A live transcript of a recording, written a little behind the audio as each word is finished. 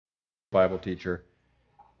Bible teacher,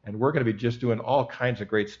 and we're going to be just doing all kinds of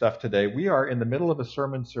great stuff today. We are in the middle of a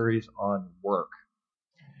sermon series on work.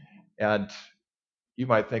 And you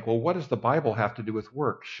might think, well, what does the Bible have to do with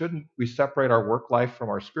work? Shouldn't we separate our work life from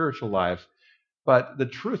our spiritual lives? But the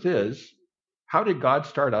truth is, how did God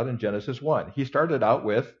start out in Genesis 1? He started out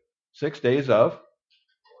with 6 days of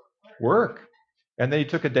work. And then he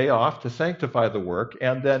took a day off to sanctify the work.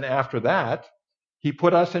 And then after that, he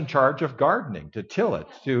put us in charge of gardening, to till it,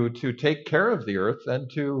 to take care of the earth. And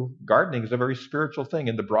gardening is a very spiritual thing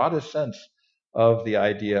in the broadest sense of the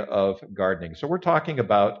idea of gardening. So we're talking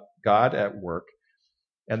about God at work.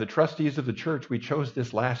 And the trustees of the church, we chose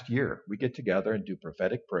this last year. We get together and do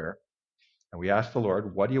prophetic prayer. And we ask the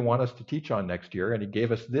Lord, what do you want us to teach on next year? And he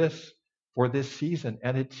gave us this for this season.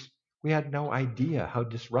 And we had no idea how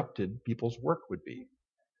disrupted people's work would be.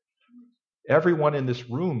 Everyone in this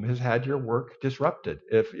room has had your work disrupted,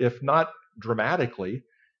 if not dramatically,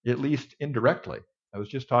 at least indirectly. I was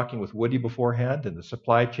just talking with Woody beforehand, and the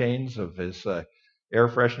supply chains of his air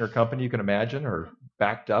freshener company, you can imagine, are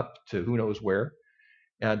backed up to who knows where.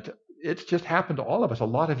 And it's just happened to all of us. A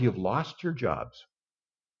lot of you have lost your jobs.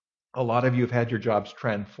 A lot of you have had your jobs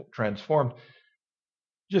transformed.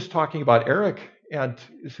 Just talking about Eric and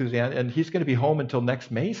Suzanne, and he's going to be home until next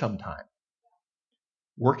May sometime,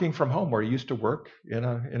 working from home where he used to work in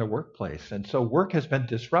a workplace. And so work has been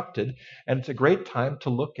disrupted, and it's a great time to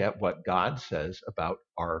look at what God says about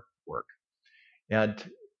our work. And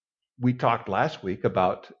we talked last week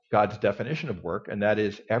about God's definition of work, and that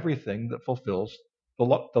is everything that fulfills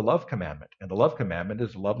the love commandment. And the love commandment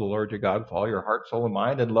is love the Lord your God with all your heart, soul, and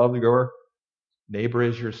mind, and love your neighbor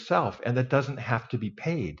as yourself. And that doesn't have to be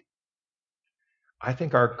paid. I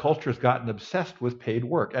think our culture has gotten obsessed with paid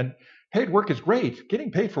work. And paid work is great.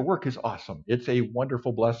 Getting paid for work is awesome. It's a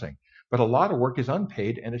wonderful blessing. But a lot of work is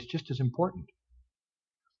unpaid, and it's just as important.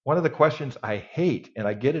 One of the questions I hate, and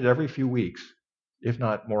I get it every few weeks, if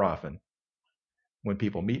not more often, when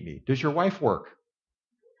people meet me, does your wife work?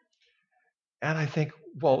 And I think,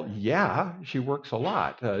 well, yeah, she works a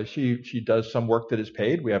lot. She does some work that is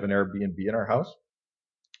paid. We have an Airbnb in our house,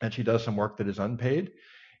 and she does some work that is unpaid.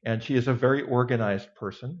 And she is a very organized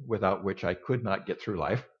person, without which I could not get through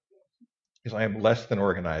life, because I am less than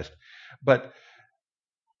organized. But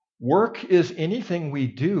work is anything we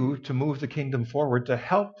do to move the kingdom forward, to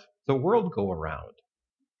help the world go around.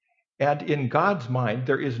 And in God's mind,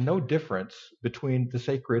 there is no difference between the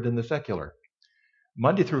sacred and the secular.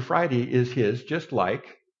 Monday through Friday is his, just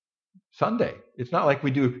like Sunday. It's not like we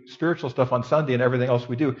do spiritual stuff on Sunday and everything else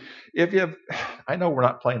we do. I know we're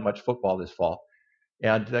not playing much football this fall,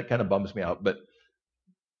 and that kind of bums me out. But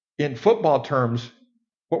in football terms,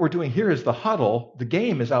 what we're doing here is the huddle. The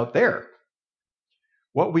game is out there.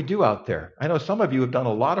 What we do out there. I know some of you have done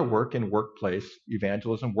a lot of work in workplace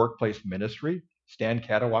evangelism, workplace ministry. Stan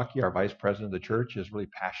Katawaki, our vice president of the church, is really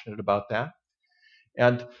passionate about that.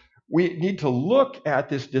 And we need to look at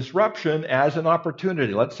this disruption as an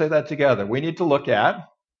opportunity. Let's say that together. We need to look at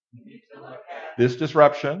this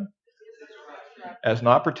disruption as an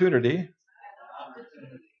opportunity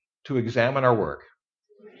to examine our work.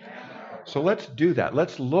 So let's do that.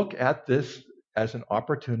 Let's look at this as an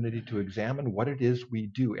opportunity to examine what it is we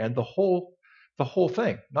do, and the whole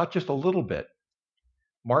thing, not just a little bit.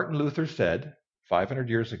 Martin Luther said 500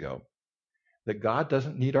 years ago that God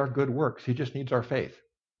doesn't need our good works. He just needs our faith.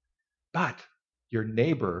 But your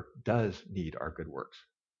neighbor does need our good works.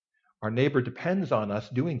 Our neighbor depends on us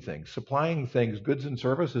doing things, supplying things, goods and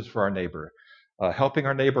services for our neighbor, helping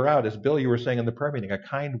our neighbor out. As Bill, you were saying in the prayer meeting, a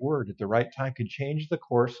kind word at the right time could change the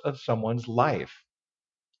course of someone's life.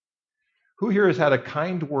 Who here has had a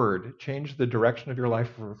kind word change the direction of your life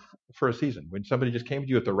for a season? When somebody just came to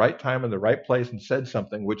you at the right time in the right place and said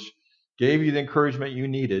something which gave you the encouragement you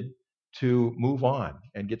needed to move on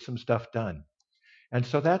and get some stuff done. And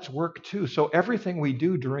so that's work too. So everything we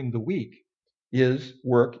do during the week is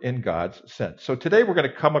work in God's sense. So today we're going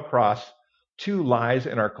to come across two lies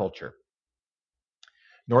in our culture.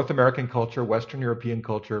 North American culture, Western European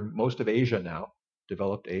culture, most of Asia now,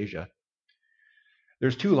 developed Asia.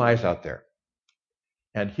 There's two lies out there.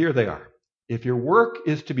 And here they are. If your work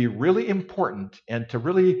is to be really important and to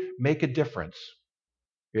really make a difference,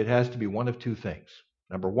 it has to be one of two things.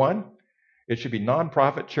 Number one, it should be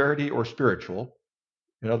nonprofit, charity, or spiritual.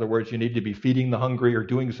 In other words, you need to be feeding the hungry or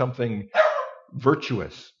doing something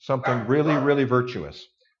virtuous, something really, really virtuous.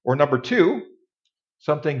 Or number two,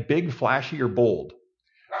 something big, flashy, or bold.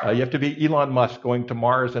 You have to be Elon Musk going to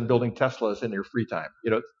Mars and building Teslas in your free time.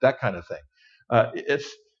 That kind of thing.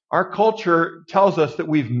 Our culture tells us that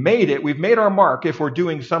we've made our mark if we're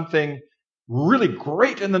doing something really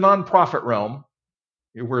great in the nonprofit realm,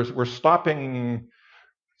 We're stopping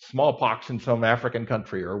smallpox in some African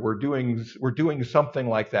country, or we're doing something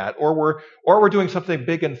like that, or we're doing something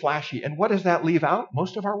big and flashy. And what does that leave out?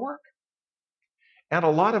 Most of our work. And a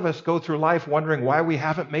lot of us go through life wondering why we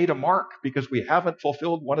haven't made a mark, because we haven't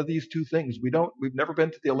fulfilled one of these two things. We've never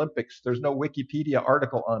been to the Olympics. There's no Wikipedia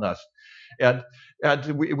article on us. And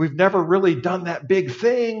we've never really done that big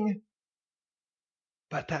thing.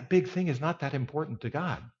 But that big thing is not that important to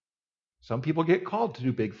God. Some people get called to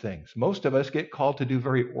do big things. Most of us get called to do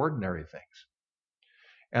very ordinary things.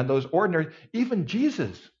 And those ordinary, even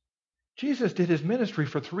Jesus did his ministry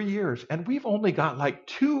for 3 years, and we've only got like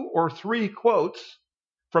 2 or 3 quotes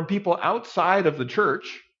from people outside of the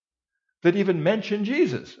church that even mention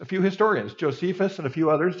Jesus. A few historians, Josephus and a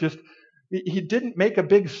few others, he didn't make a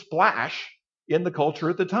big splash in the culture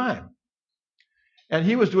at the time. And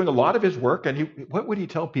he was doing a lot of his work, and what would he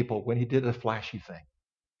tell people when he did a flashy thing?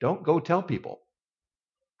 Don't go tell people.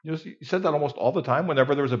 He said that almost all the time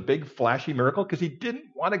whenever there was a big flashy miracle, because he didn't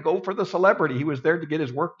want to go for the celebrity. He was there to get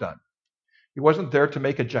his work done. He wasn't there to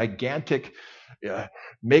make a gigantic,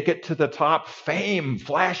 make it to the top fame,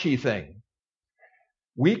 flashy thing.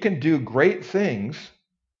 We can do great things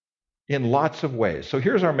in lots of ways. So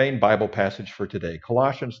here's our main Bible passage for today,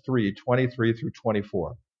 Colossians 3:23 through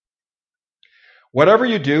 24. Whatever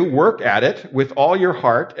you do, work at it with all your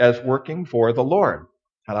heart as working for the Lord.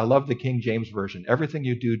 And I love the King James Version. Everything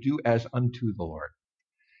you do, do as unto the Lord.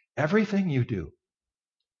 Everything you do.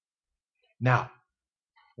 Now,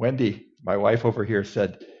 Wendy, my wife over here,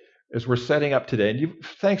 said, as we're setting up today, and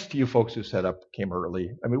thanks to you folks who set up, came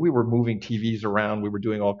early. I mean, we were moving TVs around. We were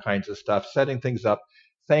doing all kinds of stuff, setting things up.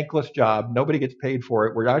 Thankless job. Nobody gets paid for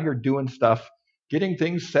it. We're out here doing stuff, getting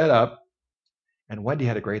things set up. And Wendy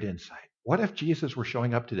had a great insight. What if Jesus were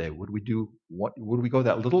showing up today? Would we go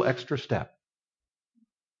that little extra step?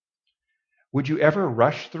 Would you ever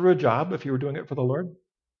rush through a job if you were doing it for the Lord?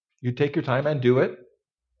 You'd take your time and do it?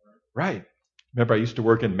 Right. Remember, I used to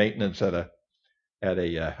work in maintenance at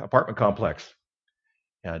a apartment complex.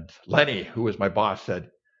 And Lenny, who was my boss, said,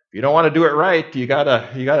 if you don't want to do it right, you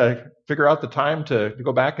gotta figure out the time to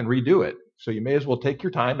go back and redo it. So you may as well take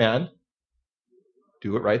your time and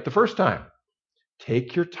do it right the first time.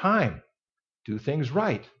 Take your time. Do things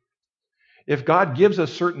right. If God gives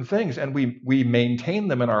us certain things and we maintain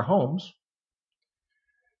them in our homes,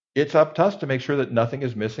 it's up to us to make sure that nothing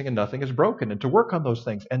is missing and nothing is broken, and to work on those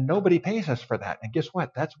things. And nobody pays us for that. And guess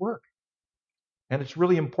what? That's work. And it's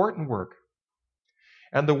really important work.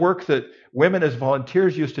 And the work that women as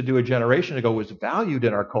volunteers used to do a generation ago was valued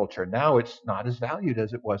in our culture. Now it's not as valued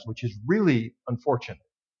as it was, which is really unfortunate,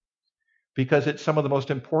 because it's some of the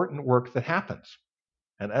most important work that happens.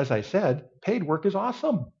 And as I said, paid work is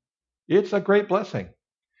awesome. It's a great blessing,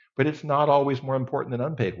 but it's not always more important than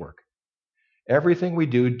unpaid work. Everything we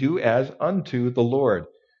do, do as unto the Lord,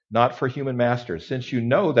 not for human masters, since you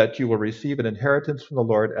know that you will receive an inheritance from the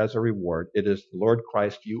Lord as a reward. It is the Lord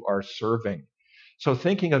Christ you are serving. So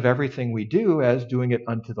thinking of everything we do as doing it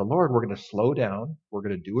unto the Lord, we're going to slow down, we're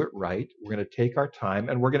going to do it right, we're going to take our time,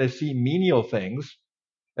 and we're going to see menial things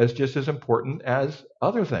as just as important as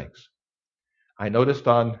other things. I noticed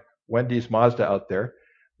on Wendy's Mazda out there,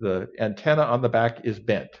 the antenna on the back is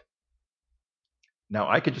bent. Now,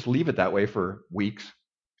 I could just leave it that way for weeks,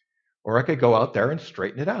 or I could go out there and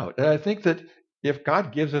straighten it out. And I think that if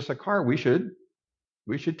God gives us a car, we should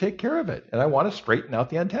take care of it. And I want to straighten out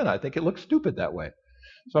the antenna. I think it looks stupid that way.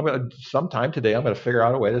 So sometime today, I'm going to figure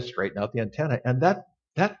out a way to straighten out the antenna. And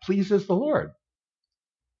that pleases the Lord,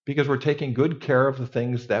 because we're taking good care of the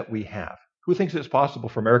things that we have. Who thinks it's possible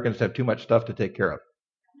for Americans to have too much stuff to take care of?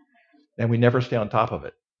 And we never stay on top of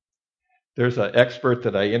it. There's an expert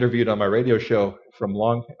that I interviewed on my radio show from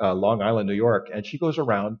Long Island, New York, and she goes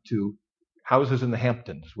around to houses in the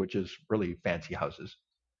Hamptons, which is really fancy houses.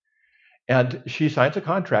 And she signs a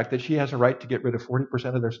contract that she has a right to get rid of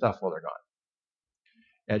 40% of their stuff while they're gone.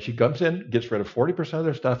 And she comes in, gets rid of 40% of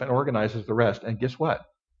their stuff, and organizes the rest. And guess what?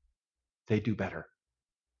 They do better.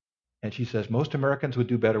 And she says most Americans would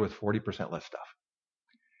do better with 40% less stuff.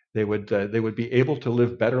 They would be able to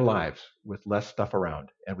live better lives with less stuff around.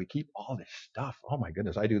 And we keep all this stuff. Oh my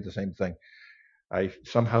goodness, I do the same thing. I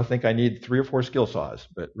somehow think I need 3 or 4 skill saws,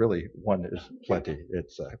 but really one is plenty.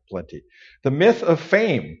 It's plenty. The myth of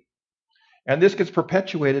fame. And this gets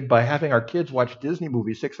perpetuated by having our kids watch Disney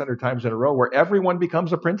movies 600 times in a row, where everyone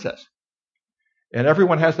becomes a princess. And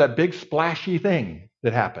everyone has that big splashy thing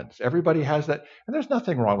that happens. Everybody has that. And there's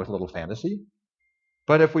nothing wrong with a little fantasy.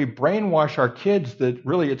 But if we brainwash our kids that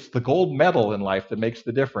really it's the gold medal in life that makes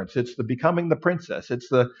the difference, it's the becoming the princess, it's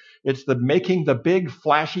the making the big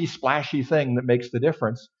flashy splashy thing that makes the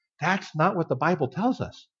difference, That's not what the Bible tells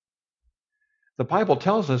us. The Bible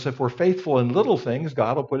tells us if we're faithful in little things,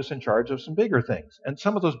 God will put us in charge of some bigger things. And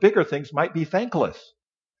some of those bigger things might be thankless.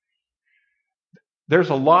 There's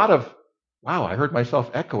a lot of, wow, I heard myself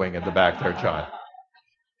echoing in the back there, John.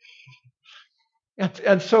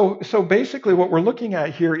 And so basically what we're looking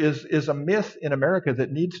at here is a myth in America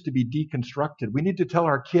that needs to be deconstructed. We need to tell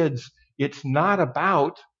our kids it's not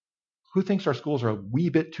about who thinks our schools are a wee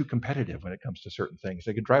bit too competitive when it comes to certain things.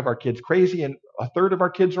 They could drive our kids crazy, and a third of our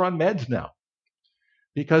kids are on meds now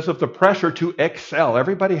because of the pressure to excel.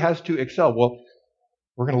 Everybody has to excel. Well,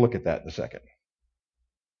 we're going to look at that in a second.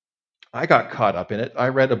 I got caught up in it. I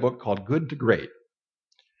read a book called Good to Great.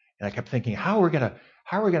 And I kept thinking, how are we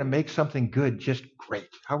going to make something good just great?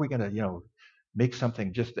 How are we going to, make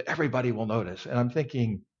something just that everybody will notice? And I'm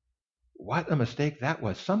thinking, what a mistake that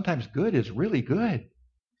was. Sometimes good is really good.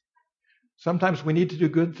 Sometimes we need to do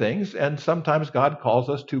good things, and sometimes God calls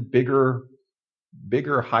us to bigger,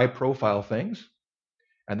 high-profile things,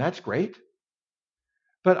 and that's great.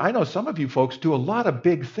 But I know some of you folks do a lot of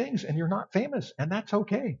big things, and you're not famous, and that's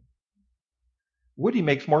okay. Woody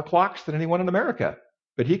makes more clocks than anyone in America,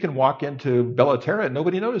 but he can walk into Bellaterra and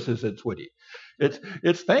nobody notices it's Woody.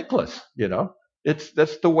 It's thankless,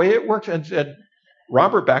 That's the way it works. And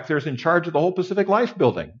Robert back there is in charge of the whole Pacific Life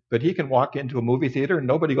building, but he can walk into a movie theater and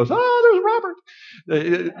nobody goes, "Oh, there's Robert."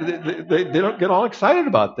 They don't get all excited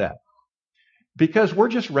about that because we're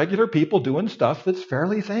just regular people doing stuff that's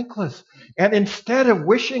fairly thankless. And instead of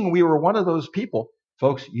wishing we were one of those people,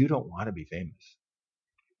 folks, you don't want to be famous.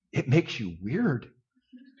 It makes you weird.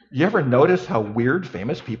 You ever notice how weird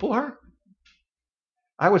famous people are?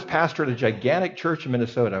 I was pastor at a gigantic church in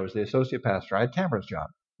Minnesota. I was the associate pastor. I had Tamara's job,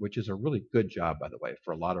 which is a really good job, by the way,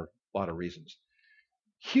 for a lot of reasons.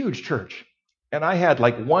 Huge church. And I had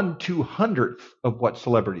like 1/200th of what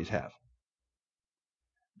celebrities have.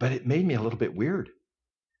 But it made me a little bit weird.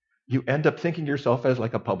 You end up thinking yourself as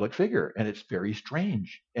like a public figure, and it's very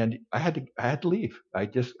strange. And I had to leave. I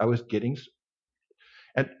was getting,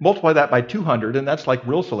 and multiply that by 200, and that's like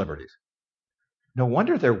real celebrities. No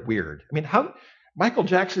wonder they're weird. I mean, how Michael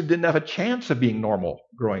Jackson didn't have a chance of being normal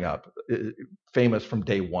growing up, famous from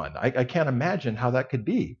day one. I can't imagine how that could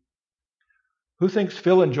be. Who thinks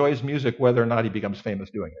Phil enjoys music whether or not he becomes famous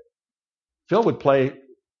doing it? Phil would play.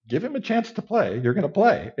 Give him a chance to play. You're going to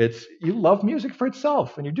play. You love music for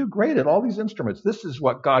itself, and you do great at all these instruments. This is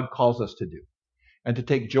what God calls us to do, and to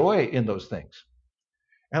take joy in those things.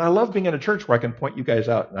 And I love being in a church where I can point you guys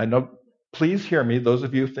out. And I know, please hear me, those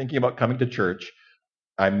of you thinking about coming to church.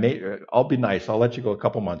 I'll be nice. I'll let you go a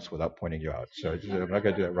couple months without pointing you out. So I'm not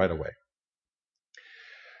going to do it right away.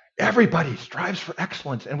 Everybody strives for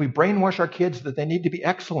excellence, and we brainwash our kids that they need to be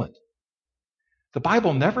excellent. The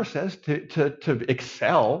Bible never says to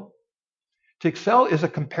excel. To excel is a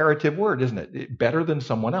comparative word, isn't it? Better than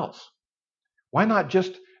someone else. Why not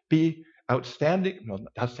just be outstanding? No,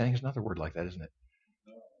 outstanding is another word like that, isn't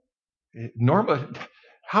it?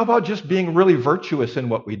 How about just being really virtuous in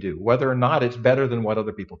what we do, whether or not it's better than what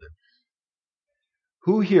other people do?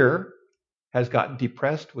 Who here has gotten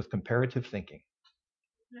depressed with comparative thinking?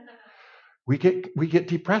 We get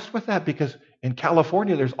depressed with that because in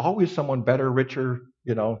California, there's always someone better, richer,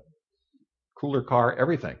 cooler car,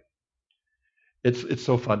 everything. It's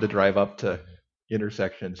so fun to drive up to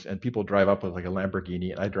intersections, and people drive up with like a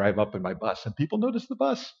Lamborghini, and I drive up in my bus, and people notice the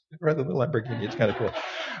bus rather than the Lamborghini. It's kind of cool,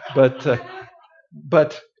 but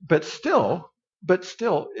still,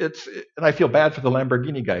 and I feel bad for the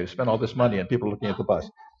Lamborghini guy who spent all this money, and people are looking at the bus.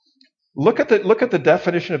 Look at the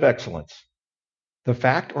definition of excellence. The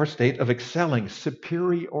fact or state of excelling,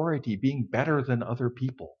 superiority, being better than other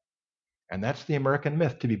people. And that's the American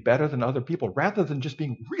myth, to be better than other people, rather than just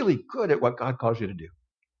being really good at what God calls you to do.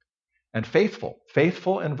 And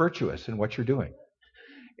faithful and virtuous in what you're doing.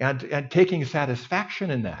 And taking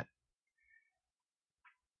satisfaction in that.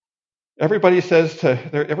 Everybody's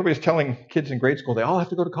telling kids in grade school they all have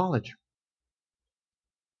to go to college.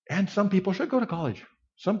 And some people should go to college.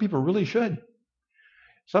 Some people really should.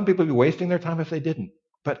 Some people would be wasting their time if they didn't.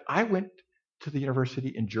 But I went to the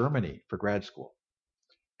university in Germany for grad school,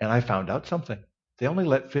 and I found out something. They only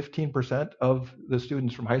let 15% of the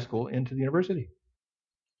students from high school into the university.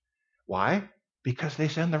 Why? Because they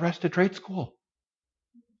send the rest to trade school.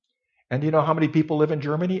 And you know how many people live in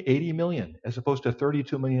Germany? 80 million, as opposed to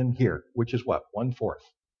 32 million here, which is what? 1/4.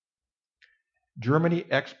 Germany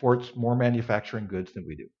exports more manufacturing goods than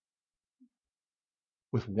we do,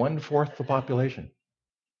 with 1/4 the population.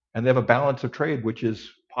 And they have a balance of trade, which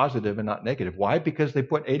is positive and not negative. Why? Because they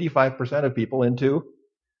put 85% of people into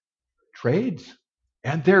trades.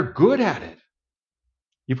 And they're good at it.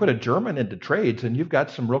 You put a German into trades and you've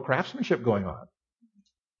got some real craftsmanship going on.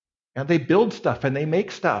 And they build stuff and they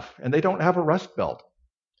make stuff and they don't have a rust belt.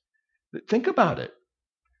 Think about it.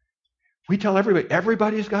 We tell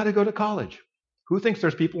everybody's got to go to college. Who thinks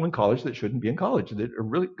there's people in college that shouldn't be in college, that are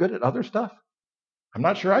really good at other stuff? I'm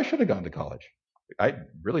not sure I should have gone to college. I'd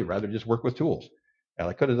really rather just work with tools. And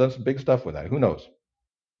I could have done some big stuff with that. Who knows?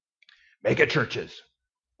 Mega churches.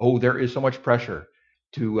 Oh, there is so much pressure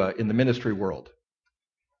to in the ministry world.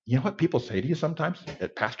 You know what people say to you sometimes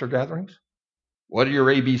at pastor gatherings? What are your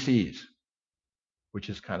ABCs? Which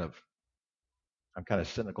is I'm kind of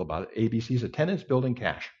cynical about it. ABCs: attendance, building,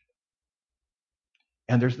 cash.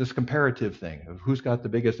 And there's this comparative thing of who's got the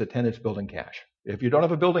biggest attendance, building, cash. If you don't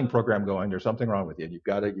have a building program going, there's something wrong with you. You've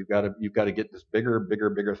got to get this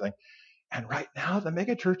bigger thing. And right now, the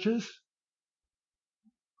mega churches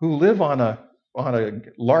who live on a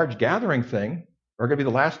large gathering thing are going to be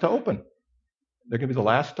the last to open. They're going to be the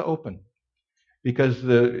last to open because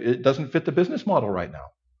it doesn't fit the business model right now.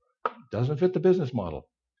 It doesn't fit the business model.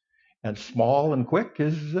 And small and quick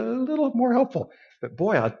is a little more helpful. But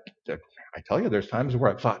boy, I tell you, there's times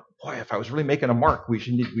where I thought, boy, if I was really making a mark, we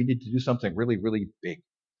need to do something really, really big.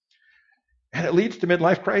 And it leads to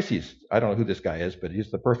midlife crises. I don't know who this guy is, but he's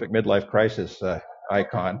the perfect midlife crisis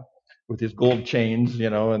icon with his gold chains,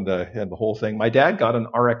 and the whole thing. My dad got an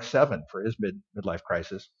RX-7 for his midlife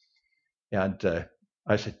crisis. And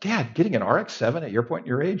I said, Dad, getting an RX-7 at your point in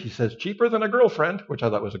your age? He says, cheaper than a girlfriend, which I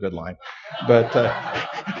thought was a good line. But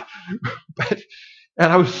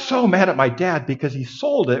and I was so mad at my dad because he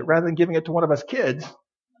sold it rather than giving it to one of us kids.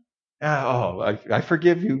 I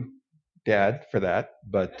forgive you, Dad, for that.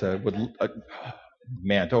 But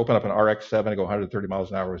man, to open up an RX-7 and go 130 miles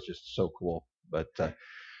an hour was just so cool. But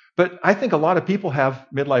I think a lot of people have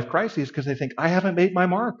midlife crises because they think, I haven't made my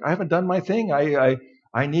mark. I haven't done my thing.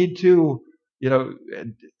 I need to,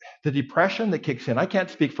 the depression that kicks in. I can't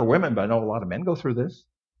speak for women, but I know a lot of men go through this.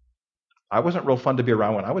 I wasn't real fun to be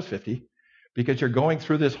around when I was 50 because you're going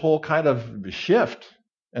through this whole kind of shift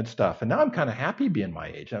and stuff. And now I'm kind of happy being my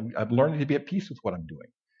age. I'm learning to be at peace with what I'm doing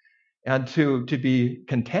and to be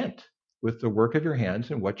content with the work of your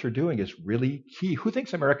hands, and what you're doing is really key. Who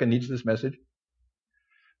thinks America needs this message?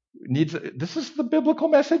 This is the biblical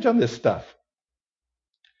message on this stuff.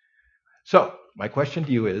 So my question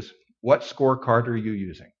to you is, what scorecard are you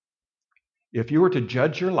using? If you were to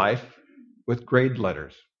judge your life with grade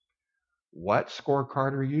letters, what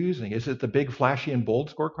scorecard are you using? Is it the big, flashy, and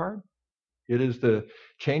bold scorecard? It is the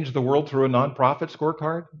change the world through a nonprofit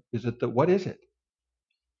scorecard? What is it?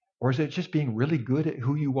 Or is it just being really good at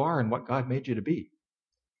who you are and what God made you to be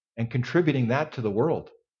and contributing that to the world?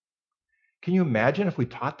 Can you imagine if we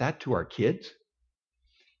taught that to our kids?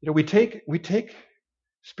 We take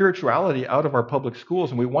spirituality out of our public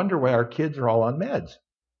schools and we wonder why our kids are all on meds.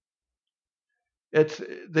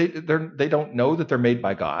 They don't know that they're made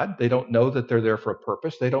by God. They don't know that they're there for a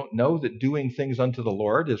purpose. They don't know that doing things unto the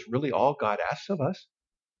Lord is really all God asks of us.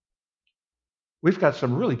 We've got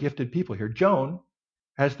some really gifted people here. Joan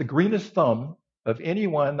has the greenest thumb of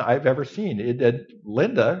anyone I've ever seen.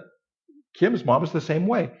 Linda, Kim's mom, is the same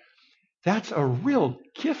way. That's a real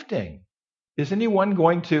gifting. Is anyone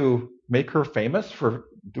going to make her famous for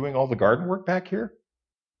doing all the garden work back here?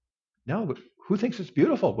 No, but who thinks it's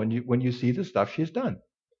beautiful when you see the stuff she's done?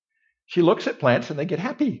 She looks at plants and they get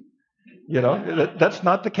happy. That's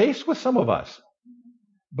not the case with some of us.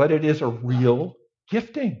 But it is a real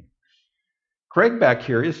gifting. Craig back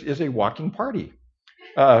here is a walking party.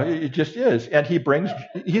 It just is. And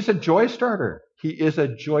he's a joy starter. He is a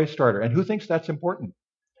joy starter. And who thinks that's important?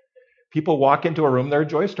 People walk into a room, they're a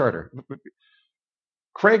joy starter.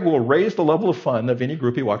 Craig will raise the level of fun of any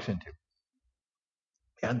group he walks into.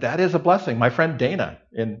 And that is a blessing. My friend Dana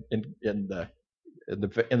in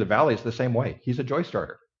the valley is the same way. He's a joy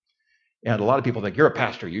starter. And a lot of people think, you're a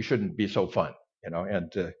pastor, you shouldn't be so fun,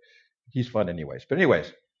 and he's fun anyways. But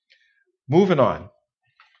anyways, moving on.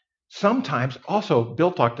 Sometimes, also,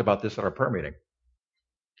 Bill talked about this at our prayer meeting.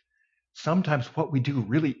 Sometimes what we do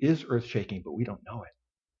really is earth-shaking, but we don't know it.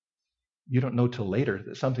 You don't know till later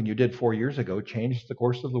that something you did 4 years ago changed the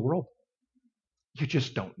course of the world. You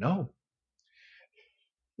just don't know.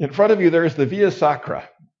 In front of you, there is the Via Sacra.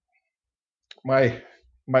 My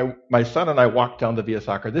son and I walked down the Via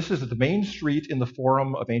Sacra. This is the main street in the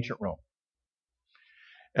Forum of ancient Rome.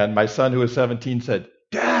 And my son, who was 17, said,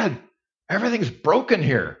 Dad, everything's broken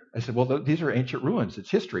here. I said, well, these are ancient ruins.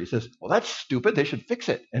 It's history. He says, well, that's stupid. They should fix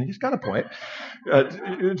it. And he's got a point.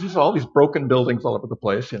 Just all these broken buildings all over the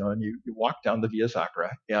place, and you walk down the Via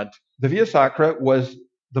Sacra. And the Via Sacra was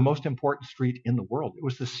the most important street in the world. It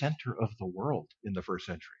was the center of the world in the first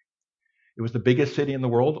century. It was the biggest city in the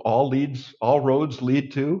world. All roads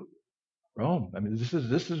lead to Rome. I mean,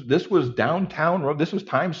 this was downtown Rome. This was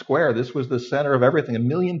Times Square. This was the center of everything. 1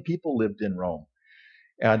 million people lived in Rome,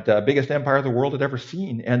 and biggest empire the world had ever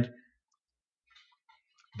seen. And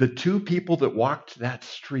the two people that walked that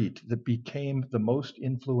street that became the most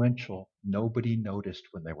influential, nobody noticed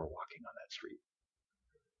when they were walking on that street.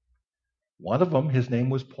 One of them, his name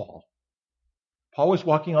was Paul. Paul was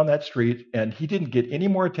walking on that street, and he didn't get any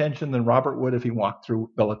more attention than Robert would if he walked through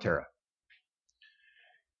Bellaterra.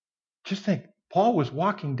 Just think, Paul was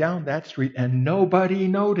walking down that street, and nobody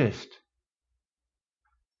noticed.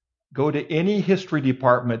 Go to any history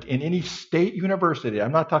department in any state university,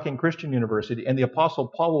 I'm not talking Christian university, and the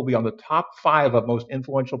Apostle Paul will be on the top 5 of most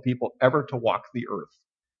influential people ever to walk the earth.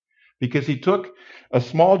 Because he took a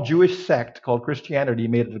small Jewish sect called Christianity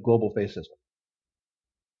and made it a global faith system.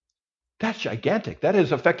 That's gigantic. That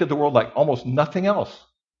has affected the world like almost nothing else.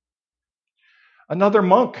 Another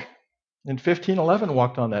monk in 1511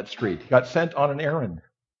 walked on that street. He got sent on an errand.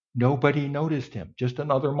 Nobody noticed him, just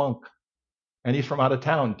another monk. And he's from out of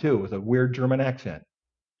town, too, with a weird German accent.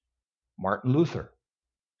 Martin Luther.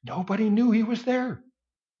 Nobody knew he was there.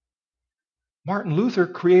 Martin Luther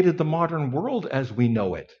created the modern world as we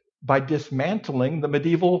know it by dismantling the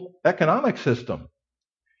medieval economic system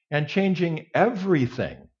and changing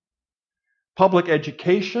everything. Public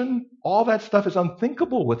education, all that stuff is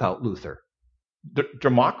unthinkable without Luther.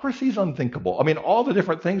 Democracy is unthinkable. I mean, all the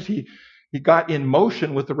different things he got in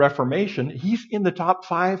motion with the Reformation, he's in the top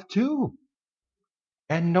 5 too.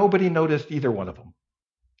 And nobody noticed either one of them.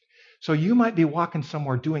 So you might be walking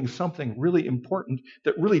somewhere doing something really important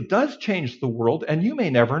that really does change the world, and you may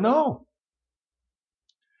never know.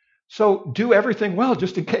 So do everything well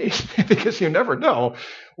just in case, because you never know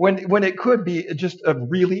when it could be just a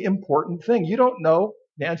really important thing. You don't know,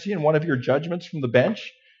 Nancy, in one of your judgments from the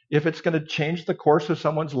bench, if it's going to change the course of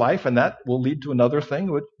someone's life and that will lead to another thing.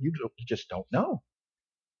 You just don't know.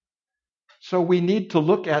 So we need to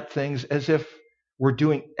look at things as if we're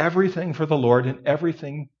doing everything for the Lord, and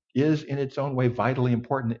everything is in its own way vitally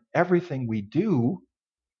important. Everything we do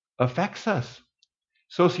affects us.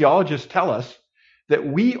 Sociologists tell us that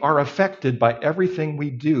we are affected by everything we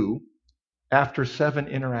do after 7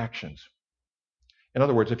 interactions. In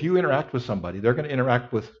other words, if you interact with somebody, they're going to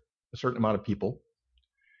interact with a certain amount of people.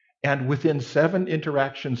 And within 7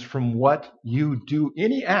 interactions from what you do,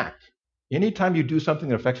 any act, anytime you do something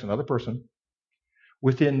that affects another person,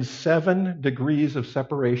 within 7 degrees of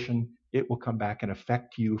separation, it will come back and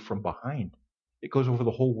affect you from behind. It goes over the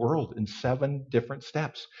whole world in 7 different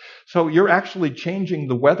steps. So you're actually changing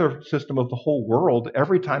the weather system of the whole world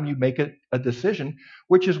every time you make a decision,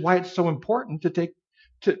 which is why it's so important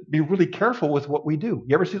to be really careful with what we do.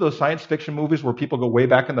 You ever see those science fiction movies where people go way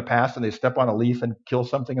back in the past and they step on a leaf and kill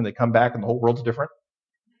something and they come back and the whole world's different?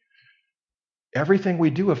 Everything we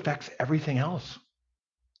do affects everything else.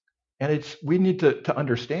 And we need to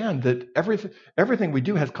understand that everything we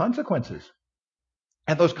do has consequences.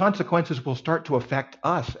 And those consequences will start to affect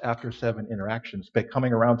us after 7 interactions, by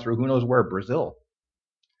coming around through who knows where, Brazil.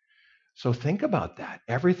 So think about that.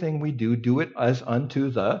 Everything we do it as unto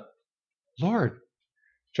the Lord.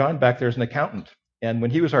 John back there is an accountant. And when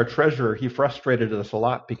he was our treasurer, he frustrated us a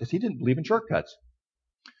lot because he didn't believe in shortcuts.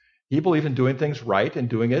 He believed in doing things right and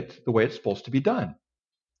doing it the way it's supposed to be done.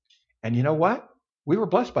 And you know what? We were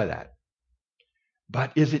blessed by that.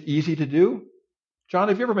 But is it easy to do? John,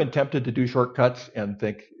 have you ever been tempted to do shortcuts and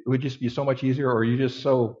think it would just be so much easier, or are you just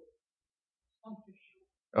so...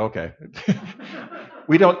 Okay.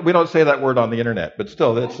 We don't say that word on the internet, but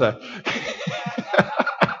still, that's...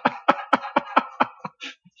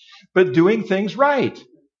 But doing things right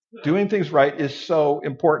is so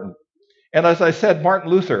important. And as I said, Martin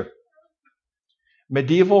Luther,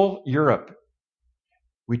 medieval Europe.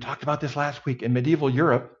 We talked about this last week. In medieval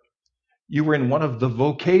Europe, you were in one of the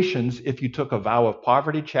vocations if you took a vow of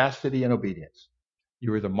poverty, chastity, and obedience.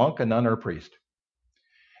 You were either monk, a nun, or a priest.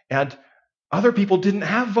 And other people didn't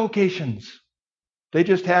have vocations. They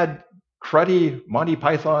just had cruddy Monty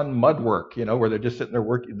Python mud work, where they're just sitting there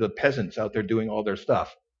working, the peasants out there doing all their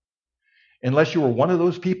stuff. Unless you were one of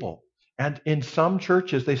those people. And in some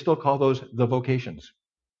churches, they still call those the vocations.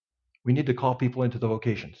 We need to call people into the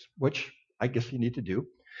vocations, which I guess you need to do.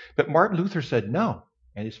 But Martin Luther said no.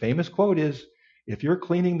 And his famous quote is, if you're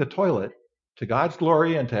cleaning the toilet to God's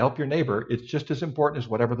glory and to help your neighbor, it's just as important as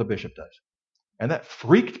whatever the bishop does. And that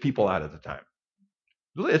freaked people out at the time.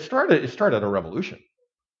 It started a revolution.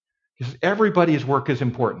 Because everybody's work is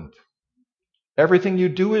important. Everything you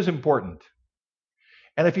do is important.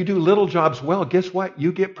 And if you do little jobs well, guess what?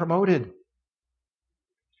 You get promoted.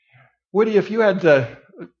 Woody, if you had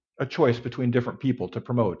a choice between different people to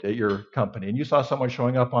promote at your company, and you saw someone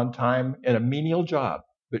showing up on time in a menial job,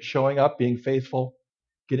 but showing up, being faithful,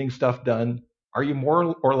 getting stuff done, are you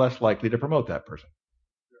more or less likely to promote that person?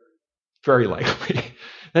 Very likely.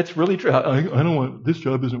 That's really true. I don't want, this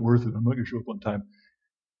job isn't worth it. I'm not going to show up on time.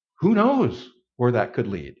 Who knows where that could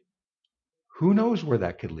lead? Who knows where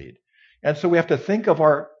that could lead? And so we have to think of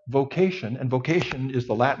our vocation, and vocation is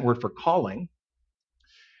the Latin word for calling.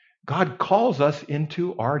 God calls us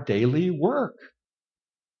into our daily work.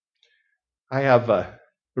 I have the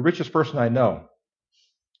richest person I know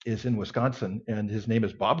is in Wisconsin, and his name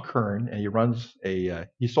is Bob Kern, and he runs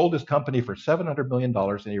he sold his company for $700 million,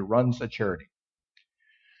 and he runs a charity.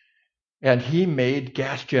 And he made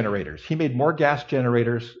gas generators. He made more gas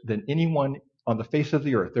generators than anyone on the face of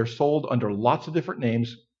the earth. They're sold under lots of different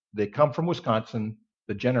names. They come from Wisconsin,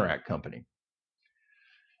 the Generac company.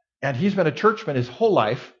 And he's been a churchman his whole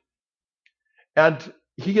life, and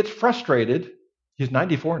he gets frustrated. He's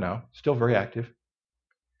 94 now, still very active.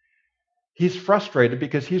 He's frustrated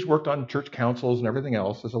because he's worked on church councils and everything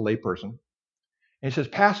else as a layperson. And he says,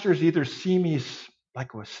 pastors either see me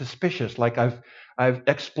like suspicious, like I've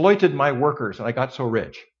exploited my workers and I got so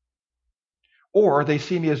rich, or they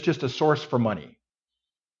see me as just a source for money.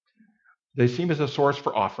 They see me as a source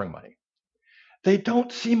for offering money. They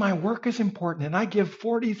don't see my work as important, and I give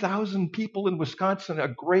 40,000 people in Wisconsin a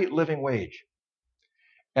great living wage.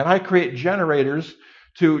 And I create generators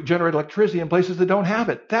to generate electricity in places that don't have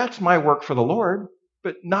it. That's my work for the Lord,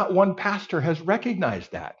 but not one pastor has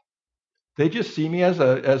recognized that. They just see me as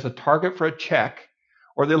a target for a check,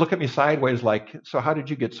 or they look at me sideways like, so how did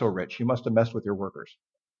you get so rich? You must have messed with your workers.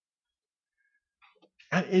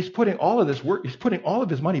 And he's putting all of this work, he's putting all of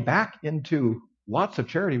his money back into lots of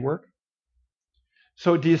charity work.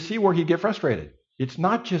 So do you see where he get frustrated? It's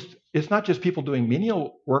not just people doing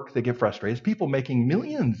menial work that get frustrated. It's people making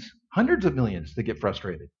millions, hundreds of millions that get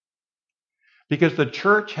frustrated. Because the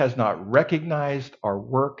church has not recognized our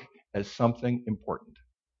work as something important.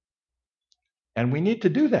 And we need to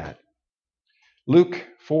do that. Luke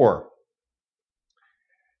 4.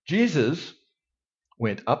 Jesus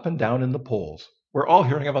went up and down in the polls. We're all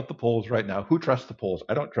hearing about the polls right now. Who trusts the polls?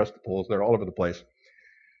 I don't trust the polls. They're all over the place.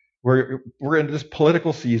 We're in this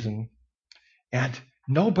political season, and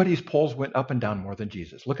nobody's polls went up and down more than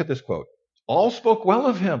Jesus. Look at this quote. All spoke well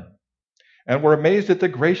of him and were amazed at the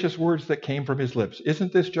gracious words that came from his lips.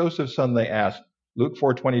 Isn't this Joseph's son, they asked. Luke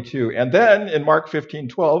 4:22. And then in Mark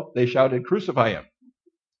 15:12, they shouted, crucify him.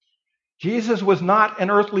 Jesus was not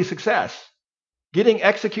an earthly success. Getting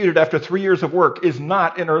executed after 3 years of work is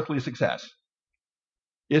not an earthly success.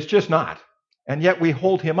 It's just not. And yet we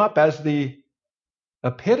hold him up as the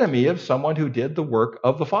epitome of someone who did the work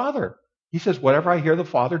of the Father. He says, whatever I hear the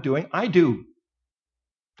Father doing, I do.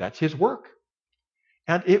 That's his work.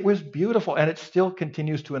 And it was beautiful, and it still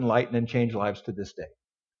continues to enlighten and change lives to this day.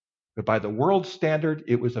 But by the world's standard,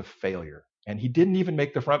 it was a failure. And he didn't even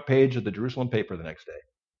make the front page of the Jerusalem paper the next day.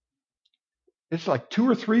 It's like 2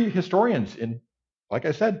 or 3 historians, like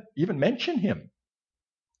I said, even mention him,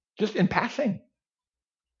 just in passing.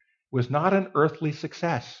 Was not an earthly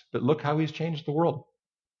success, but look how he's changed the world.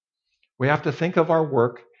 We have to think of our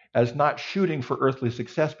work as not shooting for earthly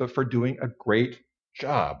success, but for doing a great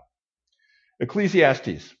job.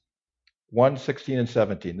 Ecclesiastes 1:16 and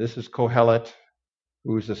 17. This is Kohelet,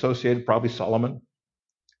 who's associated, probably Solomon.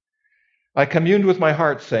 I communed with my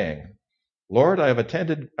heart, saying, Lord, I have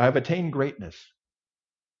attained greatness.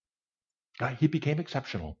 He became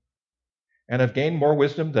exceptional, and have gained more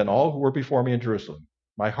wisdom than all who were before me in Jerusalem.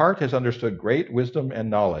 My heart has understood great wisdom and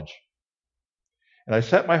knowledge. And I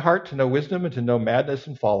set my heart to know wisdom and to know madness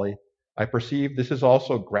and folly. I perceive this is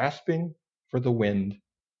also grasping for the wind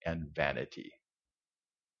and vanity.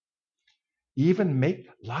 Even a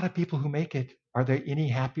lot of people who make it, are they any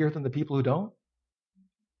happier than the people who don't?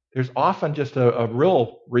 There's often just a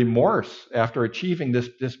real remorse after achieving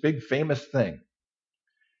this big famous thing.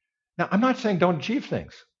 Now, I'm not saying don't achieve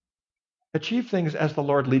things. Achieve things as the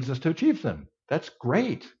Lord leads us to achieve them. That's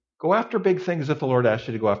great. Go after big things if the Lord asks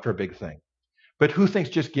you to go after a big thing. But who thinks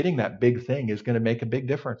just getting that big thing is going to make a big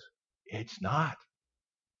difference? It's not.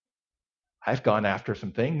 I've gone after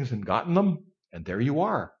some things and gotten them, and there you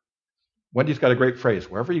are. Wendy's got a great phrase,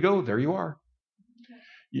 wherever you go, there you are.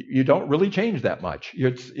 You don't really change that much.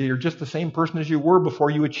 You're just the same person as you were before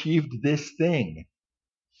you achieved this thing.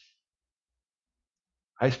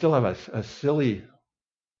 I still have a silly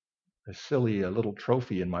little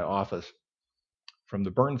trophy in my office from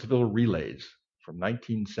the Burnsville Relays from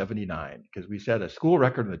 1979, because we set a school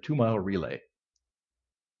record in a 2-mile relay.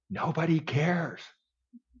 Nobody cares.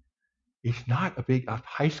 It's not a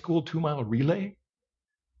high school 2-mile relay.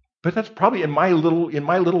 But that's probably in my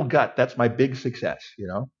little gut, that's my big success,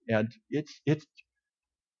 And it's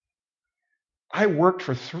I worked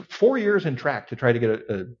for 4 years in track to try to get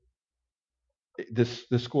this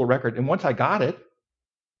school record, and once I got it,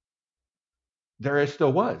 there I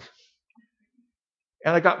still was.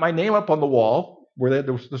 And I got my name up on the wall where they had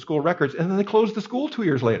the school records, and then they closed the school 2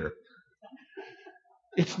 years later.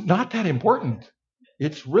 It's not that important.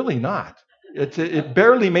 It's really not. It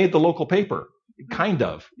barely made the local paper, kind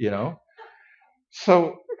of.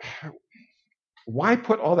 So why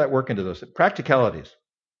put all that work into those practicalities?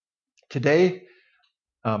 Today,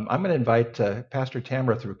 I'm going to invite Pastor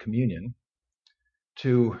Tamara through communion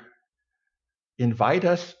to invite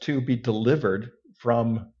us to be delivered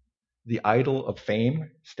from the idol of fame,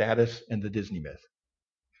 status, and the Disney myth.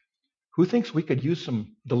 Who thinks we could use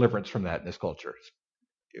some deliverance from that in this culture?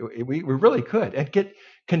 We really could, and get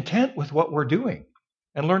content with what we're doing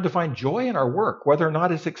and learn to find joy in our work, whether or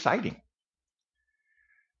not it's exciting.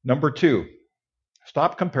 Number 2,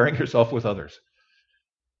 stop comparing yourself with others.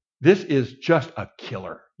 This is just a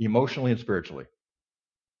killer, emotionally and spiritually.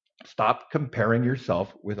 Stop comparing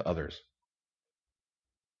yourself with others.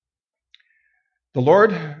 The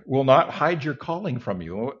Lord will not hide your calling from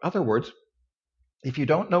you. In other words, if you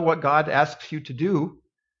don't know what God asks you to do,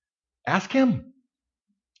 ask Him.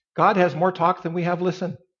 God has more talk than we have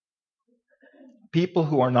listen. People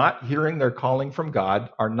who are not hearing their calling from God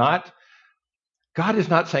God is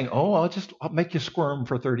not saying, I'll make you squirm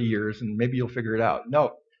for 30 years and maybe you'll figure it out.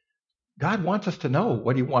 No, God wants us to know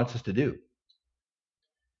what He wants us to do.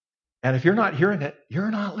 And if you're not hearing it,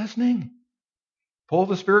 you're not listening. Pull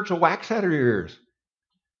the spiritual wax out of your ears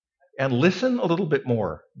and listen a little bit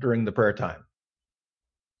more during the prayer time.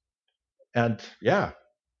 And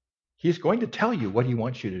He's going to tell you what He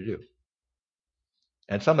wants you to do.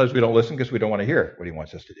 And sometimes we don't listen because we don't want to hear what He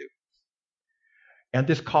wants us to do. And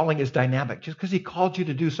this calling is dynamic. Just because He called you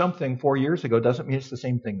to do something 4 years ago doesn't mean it's the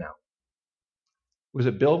same thing now. Was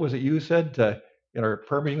it Bill? Was it you who said in our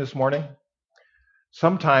prayer meeting this morning?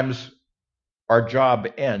 Sometimes our job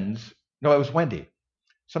ends. No, it was Wendy.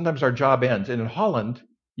 Sometimes our job ends. And in Holland,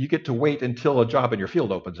 you get to wait until a job in your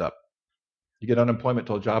field opens up. You get unemployment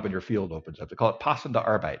until a job in your field opens up. They call it passende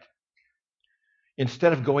arbeid.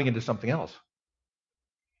 Instead of going into something else.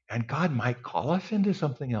 And God might call us into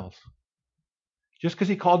something else. Just because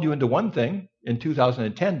He called you into one thing in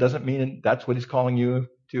 2010 doesn't mean that's what He's calling you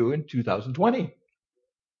to in 2020.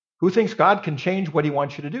 Who thinks God can change what He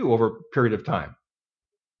wants you to do over a period of time?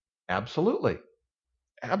 Absolutely.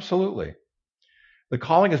 Absolutely. The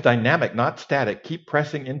calling is dynamic, not static. Keep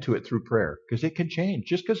pressing into it through prayer because it can change.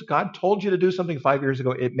 Just because God told you to do something 5 years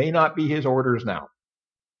ago, it may not be His orders now.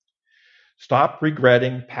 Stop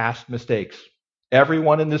regretting past mistakes.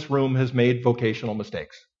 Everyone in this room has made vocational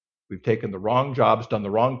mistakes. We've taken the wrong jobs, done the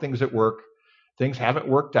wrong things at work. Things haven't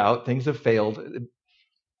worked out. Things have failed,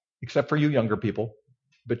 except for you younger people.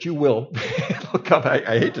 But you will. Look up.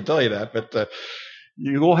 I hate to tell you that, but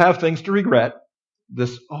you will have things to regret.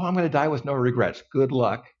 I'm going to die with no regrets. Good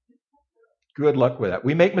luck. Good luck with that.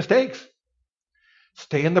 We make mistakes.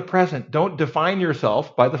 Stay in the present. Don't define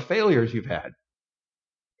yourself by the failures you've had.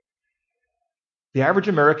 The average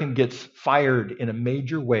American gets fired in a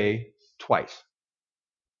major way twice.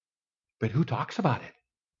 But who talks about it?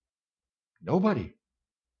 Nobody.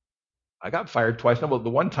 I got fired twice. No, the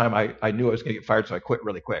one time I knew I was going to get fired, so I quit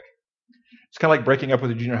really quick. It's kind of like breaking up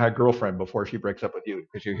with a junior high girlfriend before she breaks up with you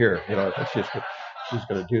because you're here. She's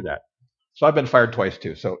going to do that. So I've been fired twice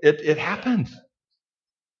too. So it happens.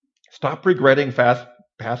 Stop regretting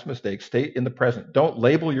past mistakes. Stay in the present. Don't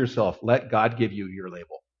label yourself. Let God give you your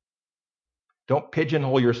label. Don't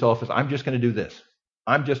pigeonhole yourself as I'm just going to do this.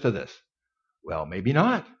 I'm just a this. Well, maybe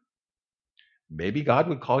not. Maybe God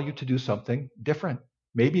would call you to do something different.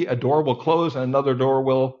 Maybe a door will close and another door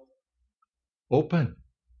will open.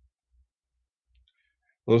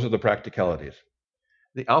 Those are the practicalities.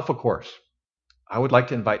 The Alpha Course. I would like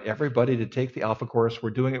to invite everybody to take the Alpha Course.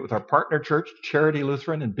 We're doing it with our partner church, Charity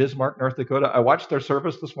Lutheran in Bismarck, North Dakota. I watched their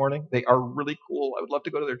service this morning. They are really cool. I would love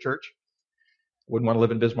to go to their church. Wouldn't want to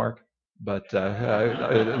live in Bismarck, but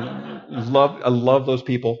I love those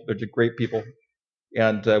people. They're just great people.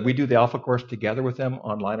 And we do the Alpha Course together with them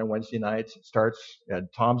online on Wednesday nights. It starts,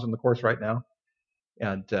 Tom's in the course right now.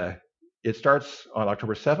 And it starts on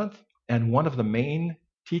October 7th. And one of the main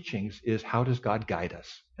teachings is how does God guide us?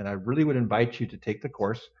 And I really would invite you to take the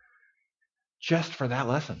course just for that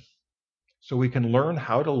lesson. So we can learn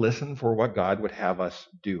how to listen for what God would have us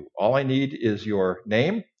do. All I need is your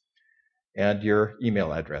name and your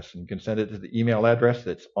email address. And you can send it to the email address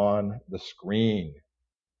that's on the screen.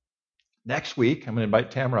 Next week, I'm going to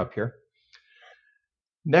invite Tamara up here.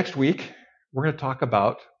 Next week, we're going to talk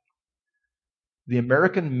about the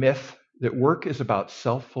American myth that work is about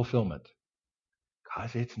self-fulfillment.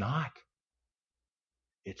 Because it's not.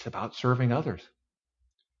 It's about serving others.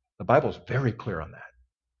 The Bible's very clear on that.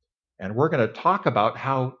 And we're going to talk about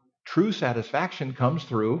how true satisfaction comes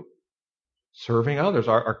through serving others,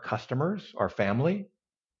 our customers, our family,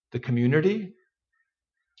 the community.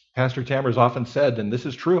 Pastor Tammer's often said, and this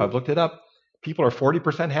is true, I've looked it up, people are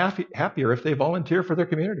 40% happier if they volunteer for their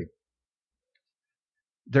community.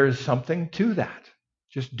 There's something to that,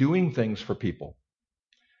 just doing things for people.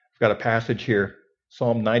 I've got a passage here,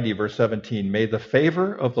 Psalm 90, verse 17. May the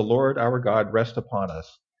favor of the Lord our God rest upon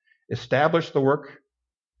us. Establish the work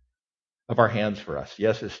of our hands for us.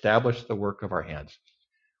 Yes, establish the work of our hands.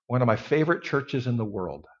 One of my favorite churches in the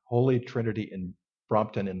world, Holy Trinity in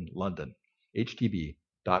Brompton in London,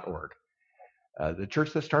 htb.org. The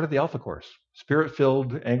church that started the Alpha Course,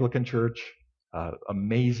 Spirit-filled Anglican church,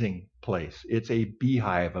 amazing place. It's a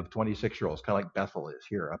beehive of 26-year-olds, kind of like Bethel is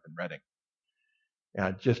here up in Reading.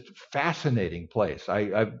 Just fascinating place.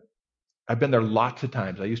 I've been there lots of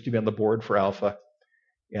times. I used to be on the board for Alpha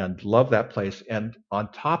and love that place. And on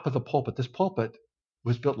top of the pulpit, this pulpit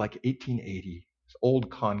was built like 1880. It's old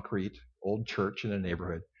concrete, old church in a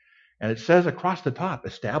neighborhood. And it says across the top,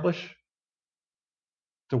 establish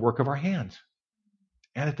the work of our hands.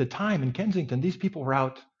 And at the time in Kensington, these people were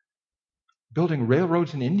out building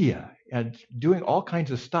railroads in India and doing all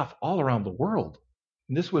kinds of stuff all around the world.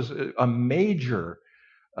 And this was a major,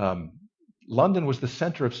 London was the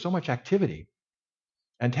center of so much activity.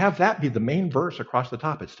 And to have that be the main verse across the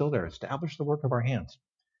top, it's still there. Establish the work of our hands.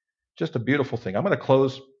 Just a beautiful thing. I'm going to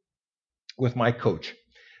close with my coach.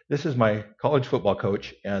 This is my college football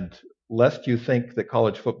coach. And lest you think that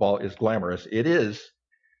college football is glamorous, it is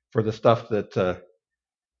for the stuff that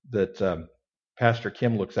Pastor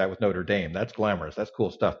Kim looks at with Notre Dame. That's glamorous. That's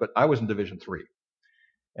cool stuff. But I was in Division III.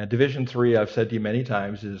 And Division III, I've said to you many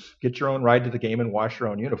times, is get your own ride to the game and wash your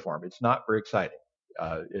own uniform. It's not very exciting.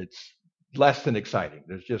 It's less than exciting.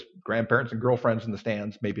 There's just grandparents and girlfriends in the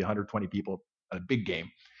stands, maybe 120 people at a big game.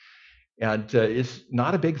 And it's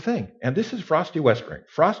not a big thing. And this is Frosty Westering.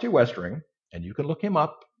 Frosty Westering, and you can look him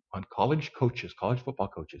up on college coaches, college football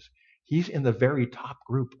coaches. He's in the very top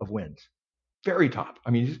group of wins. Very top.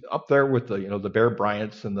 I mean, he's up there with the Bear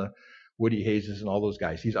Bryants and the Woody Hayeses and all those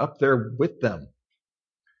guys. He's up there with them.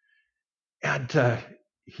 And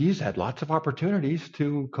he's had lots of opportunities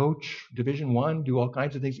to coach Division I, do all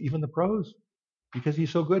kinds of things, even the pros, because he's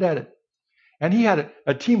so good at it. And he had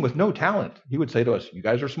a team with no talent. He would say to us, "You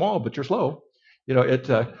guys are small, but you're slow."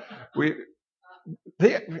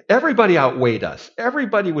 Everybody outweighed us.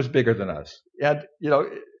 Everybody was bigger than us. And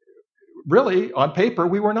really, on paper,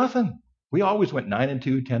 we were nothing. We always went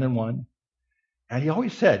 9-2, 10-1. And he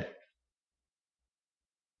always said,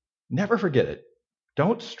 never forget it.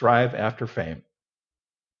 Don't strive after fame.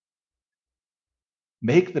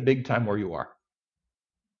 Make the big time where you are.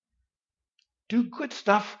 Do good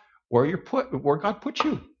stuff where God put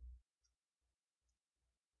you.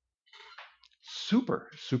 Super,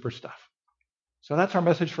 super stuff. So that's our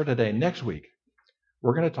message for today. Next week,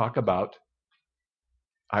 we're going to talk about,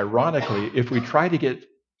 ironically, if we try to get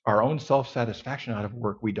our own self-satisfaction out of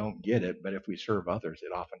work, we don't get it. But if we serve others,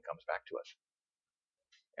 it often comes back to us.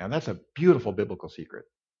 And that's a beautiful biblical secret.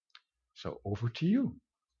 So over to you.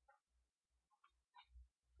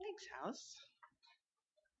 Thanks, House.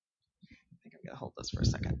 I think I'm going to hold this for a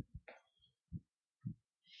second.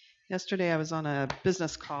 Yesterday I was on a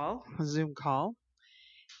business call, a Zoom call,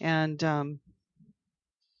 and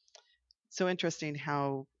so interesting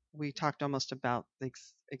how we talked almost about the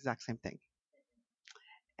exact same thing.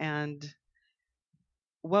 And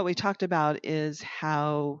what we talked about is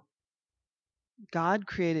how God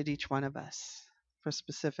created each one of us for a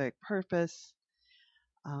specific purpose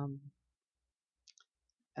at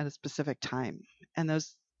a specific time. And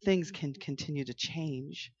those things can continue to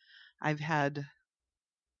change. I'm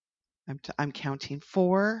counting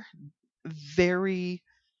 4 very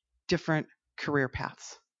different career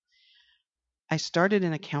paths. I started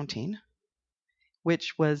in accounting,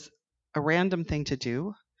 which was a random thing to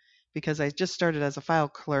do because I just started as a file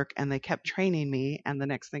clerk and they kept training me, and the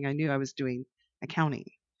next thing I knew I was doing accounting.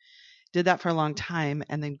 Did that for a long time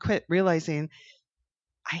and then quit, realizing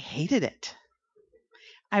I hated it.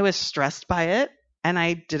 I was stressed by it and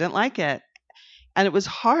I didn't like it. And it was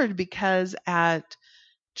hard because at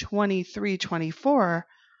 23, 24,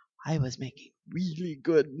 I was making really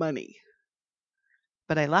good money.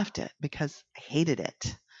 But I left it because I hated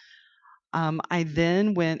it. I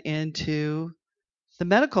then went into the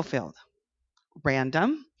medical field.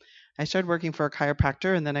 Random. I started working for a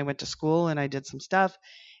chiropractor, and then I went to school and I did some stuff.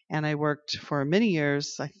 And I worked for many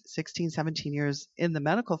years, like 16, 17 years in the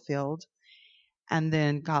medical field, and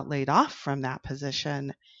then got laid off from that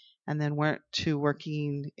position and then went to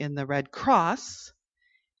working in the Red Cross,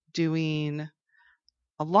 doing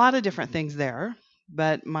a lot of different things there.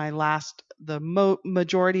 But the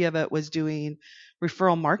majority of it was doing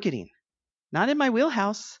referral marketing, not in my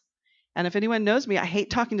wheelhouse. And if anyone knows me, I hate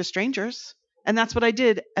talking to strangers. And that's what I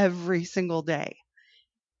did every single day.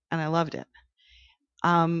 And I loved it.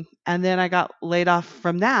 And then I got laid off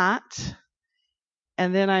from that.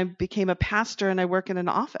 And then I became a pastor and I work in an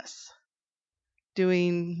office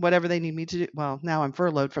doing whatever they need me to do. Well, now I'm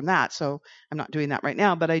furloughed from that. So I'm not doing that right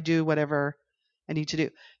now, but I do whatever I need to do.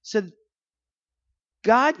 So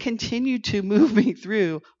God continued to move me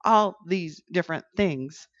through all these different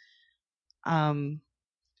things. And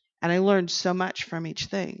I learned so much from each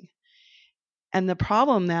thing. And the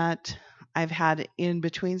problem that I've had in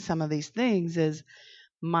between some of these things is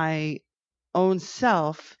my own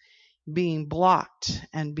self being blocked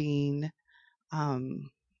and being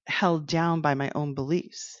held down by my own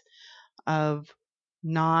beliefs of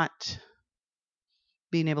not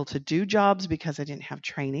being able to do jobs because I didn't have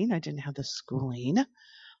training. I didn't have the schooling.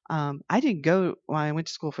 I didn't go, well, I went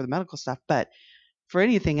to school for the medical stuff, but for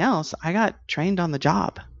anything else, I got trained on the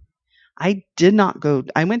job. I did not go,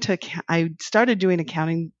 I started doing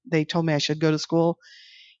accounting. They told me I should go to school.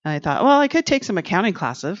 And I thought, well, I could take some accounting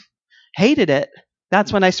classes. Hated it.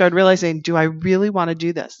 That's when I started realizing, do I really want to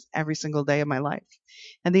do this every single day of my life?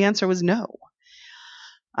 And the answer was no.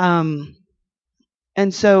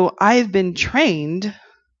 And so I've been trained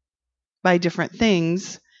by different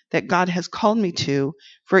things that God has called me to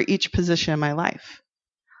for each position in my life.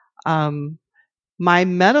 My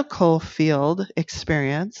medical field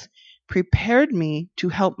experience prepared me to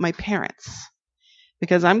help my parents.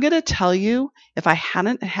 Because I'm going to tell you, if I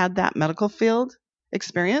hadn't had that medical field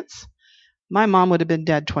experience, my mom would have been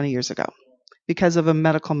dead 20 years ago because of a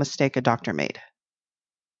medical mistake a doctor made.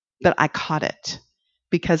 But I caught it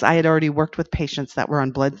because I had already worked with patients that were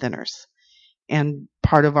on blood thinners. And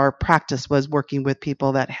part of our practice was working with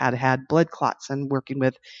people that had had blood clots and working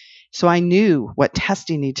with. So I knew what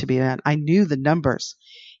testing needed to be done. I knew the numbers.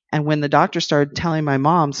 And when the doctor started telling my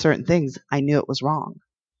mom certain things, I knew it was wrong.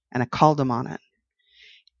 And I called him on it.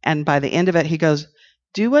 And by the end of it, he goes,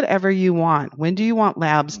 do whatever you want. When do you want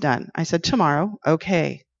labs done? I said, tomorrow.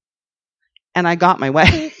 Okay. And I got my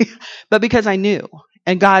way. But because I knew,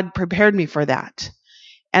 and God prepared me for that.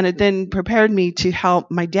 And it then prepared me to help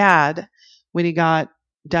my dad when he got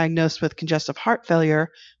diagnosed with congestive heart failure,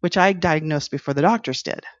 which I diagnosed before the doctors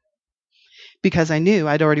did. Because I knew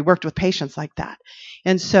I'd already worked with patients like that.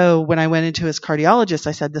 And so when I went into his cardiologist,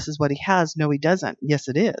 I said, this is what he has. No, he doesn't. Yes,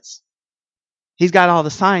 it is. He's got all the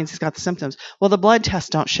signs. He's got the symptoms. Well, the blood tests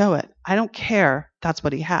don't show it. I don't care. That's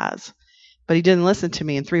what he has. But he didn't listen to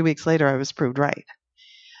me. And 3 weeks later, I was proved right.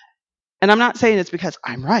 And I'm not saying it's because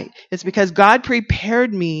I'm right. It's because God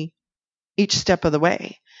prepared me each step of the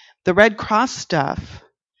way. The Red Cross stuff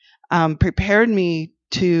prepared me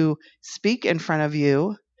to speak in front of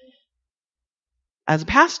you as a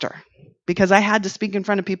pastor, because I had to speak in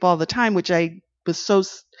front of people all the time, which I was so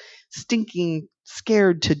stinking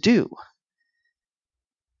scared to do.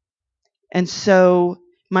 And so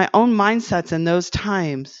my own mindsets in those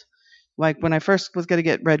times, like when I first was going to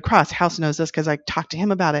get Red Cross, House knows this because I talked to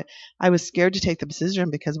him about it, I was scared to take the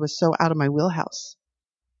position because it was so out of my wheelhouse.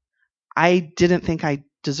 I didn't think I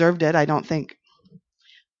deserved it. I don't think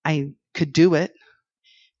I could do it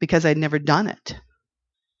because I'd never done it.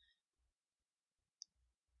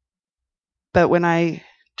 But when I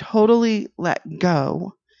totally let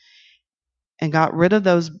go and got rid of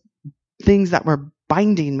those things that were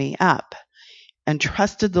binding me up and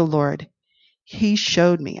trusted the Lord, He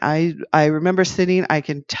showed me. I remember sitting, I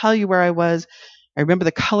can tell you where I was. I remember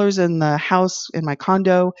the colors in the house, in my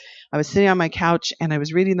condo. I was sitting on my couch and I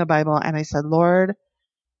was reading the Bible and I said, Lord,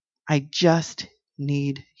 I just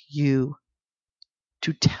need you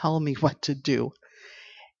to tell me what to do.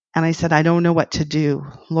 And I said, I don't know what to do.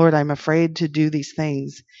 Lord, I'm afraid to do these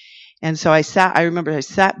things. And so I remember I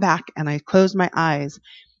sat back and I closed my eyes.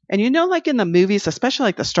 And you know, like in the movies, especially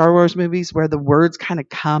like the Star Wars movies where the words kind of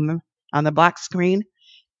come on the black screen,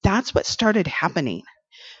 that's what started happening.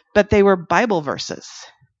 But they were Bible verses.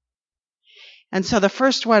 And so the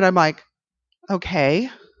first one, I'm like, okay.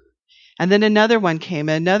 And then another one came,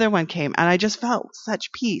 and I just felt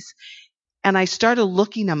such peace. And I started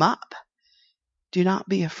looking them up. Do not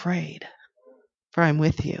be afraid, for I'm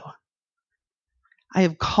with you. I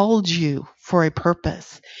have called you for a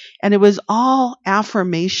purpose. And it was all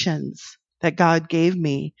affirmations that God gave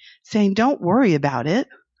me, saying, don't worry about it.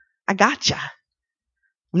 I gotcha.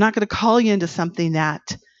 I'm not going to call you into something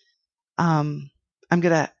that I'm going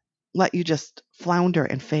to let you just flounder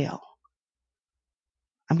and fail.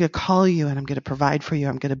 I'm going to call you and I'm going to provide for you.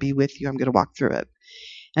 I'm going to be with you. I'm going to walk through it.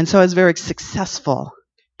 And so I was very successful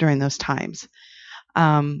during those times.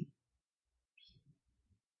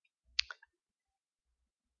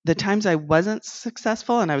 The times I wasn't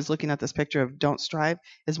successful, and I was looking at this picture of don't strive,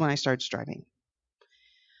 is when I started striving.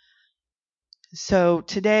 So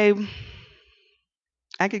today,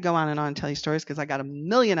 I could go on and tell you stories because I got a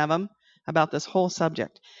million of them about this whole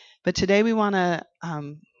subject. But today we want to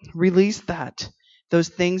release those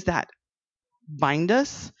things that bind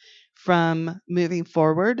us from moving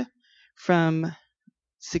forward, from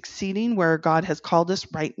succeeding where God has called us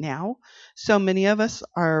right now. So many of us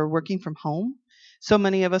are working from home. So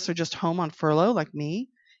many of us are just home on furlough, like me.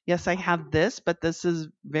 Yes, I have this, but this is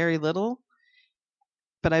very little.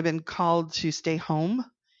 But I've been called to stay home.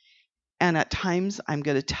 And at times, I'm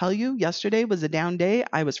going to tell you, yesterday was a down day.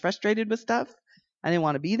 I was frustrated with stuff. I didn't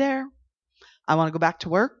want to be there. I want to go back to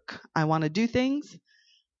work. I want to do things.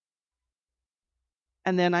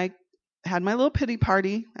 And then I had my little pity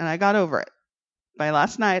party, and I got over it. By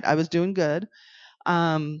last night, I was doing good.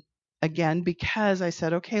 Again, because I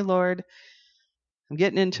said, okay, Lord, I'm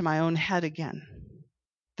getting into my own head again.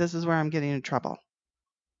 This is where I'm getting in trouble.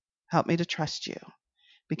 Help me to trust you.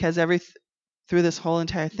 Because through this whole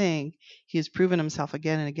entire thing, he has proven himself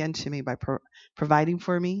again and again to me by providing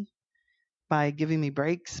for me, by giving me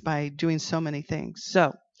breaks, by doing so many things.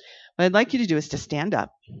 So what I'd like you to do is to stand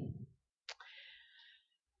up.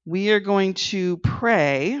 We are going to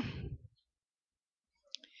pray.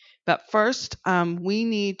 But first, we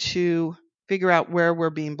need to figure out where we're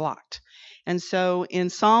being blocked. And so in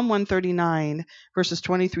Psalm 139, verses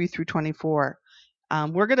 23 through 24,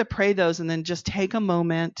 we're going to pray those and then just take a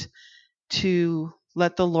moment to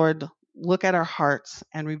let the Lord look at our hearts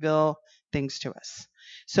and reveal things to us.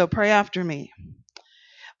 So pray after me.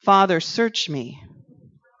 Father, search me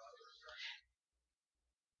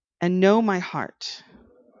and know my heart.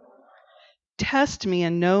 Test me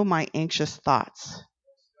and know my anxious thoughts.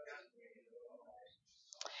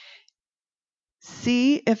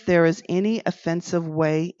 See if there is any offensive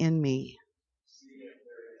way in me,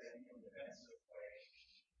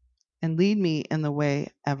 and lead me in the way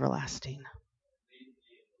everlasting.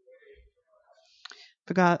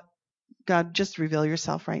 For God, just reveal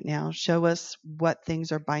yourself right now. Show us what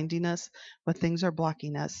things are binding us, what things are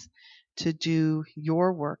blocking us to do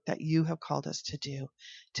your work that you have called us to do,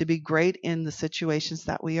 to be great in the situations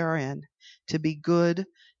that we are in, to be good,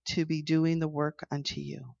 to be doing the work unto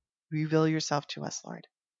you. Reveal yourself to us, Lord.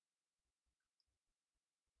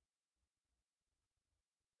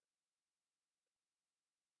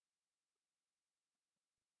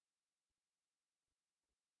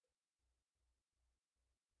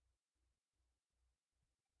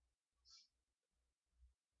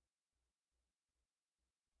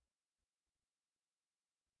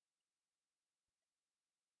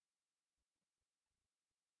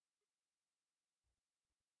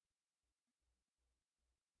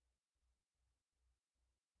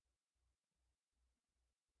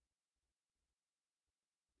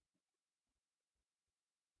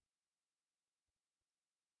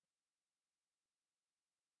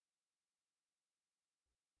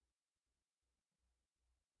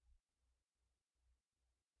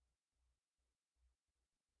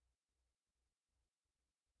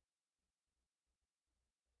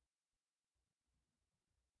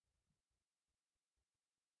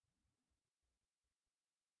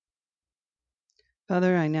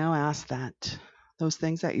 Father, I now ask that those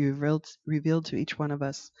things that you revealed to each one of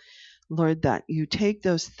us, Lord, that you take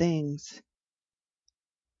those things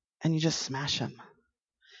and you just smash them.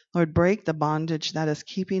 Lord, break the bondage that is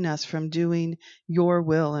keeping us from doing your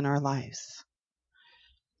will in our lives.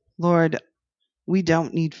 Lord, we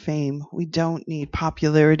don't need fame. We don't need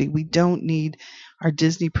popularity. We don't need our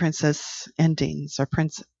Disney princess endings, our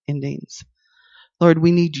prince endings. Lord,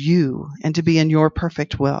 we need you and to be in your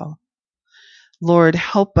perfect will. Lord,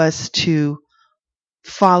 help us to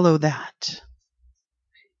follow that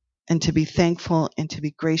and to be thankful and to be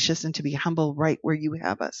gracious and to be humble right where you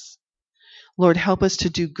have us. Lord, help us to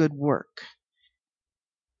do good work.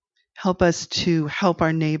 Help us to help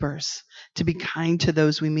our neighbors, to be kind to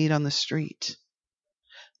those we meet on the street.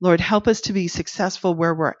 Lord, help us to be successful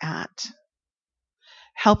where we're at.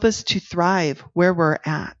 Help us to thrive where we're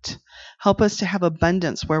at. Help us to have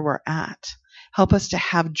abundance where we're at. Help us to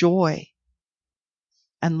have joy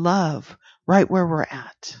and love right where we're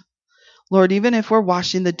at. Lord, even if we're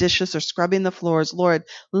washing the dishes or scrubbing the floors, Lord,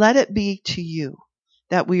 let it be to you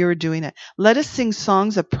that we are doing it. Let us sing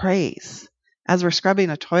songs of praise as we're scrubbing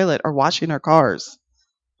a toilet or washing our cars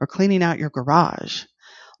or cleaning out your garage.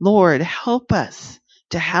 Lord, help us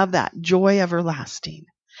to have that joy everlasting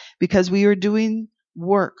because we are doing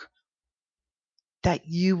work that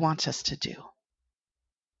you want us to do.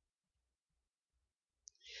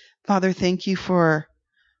 Father, thank you for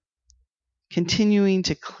continuing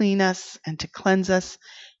to clean us and to cleanse us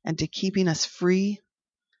and to keeping us free,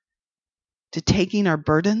 to taking our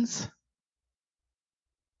burdens.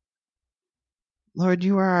 Lord,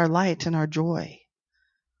 you are our light and our joy.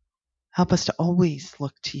 Help us to always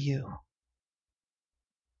look to you.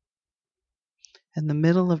 In the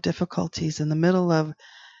middle of difficulties, in the middle of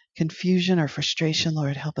confusion or frustration,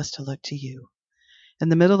 Lord, help us to look to you. In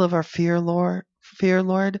the middle of our fear, Lord,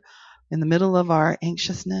 in the middle of our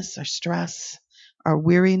anxiousness, our stress, our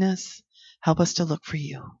weariness, help us to look for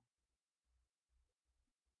you.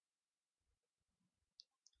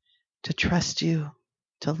 To trust you,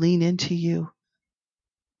 to lean into you,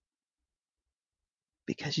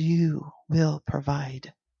 because you will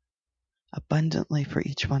provide abundantly for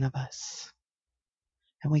each one of us.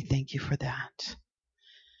 And we thank you for that.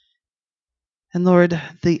 And Lord,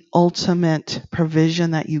 the ultimate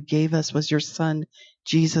provision that you gave us was your Son,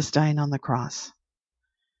 Jesus, dying on the cross.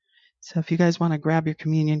 So if you guys want to grab your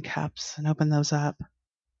communion cups and open those up.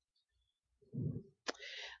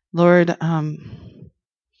 Lord, on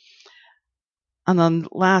the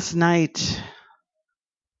last night,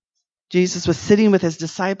 Jesus was sitting with his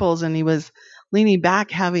disciples and he was leaning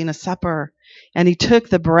back having a supper. And he took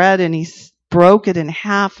the bread and he broke it in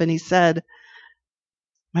half and he said,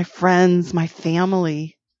 my friends, my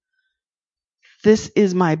family, this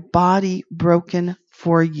is my body broken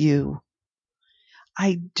for you.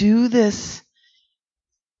 I do this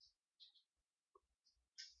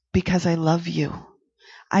because I love you.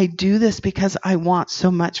 I do this because I want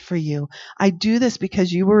so much for you. I do this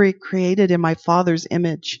because you were created in my Father's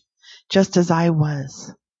image, just as I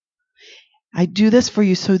was. I do this for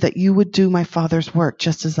you so that you would do my Father's work,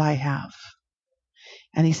 just as I have.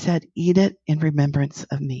 And he said, eat it in remembrance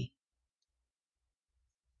of me.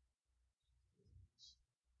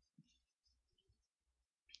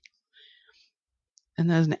 And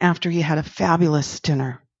then after he had a fabulous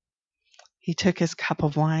dinner, he took his cup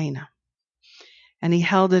of wine and he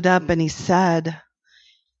held it up and he said,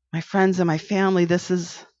 my friends and my family,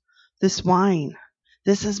 this wine.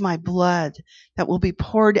 This is my blood that will be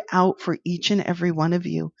poured out for each and every one of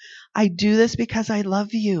you. I do this because I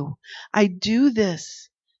love you. I do this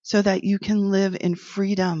so that you can live in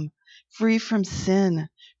freedom, free from sin,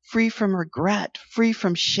 free from regret, free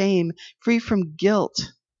from shame, free from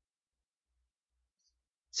guilt,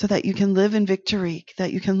 so that you can live in victory,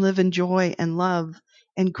 that you can live in joy and love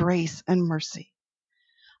and grace and mercy.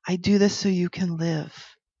 I do this so you can live.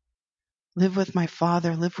 Live with my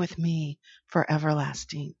Father, live with me for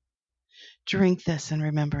everlasting. Drink this in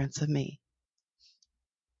remembrance of me.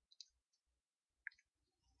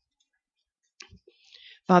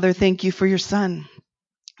 Father, thank you for your Son.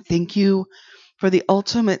 Thank you for the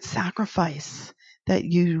ultimate sacrifice that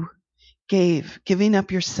you gave, giving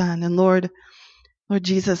up your Son. And Lord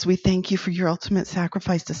Jesus, we thank you for your ultimate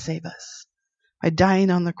sacrifice to save us, by dying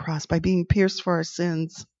on the cross, by being pierced for our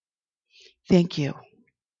sins. Thank you.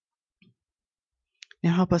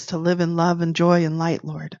 Now help us to live in love and joy and light,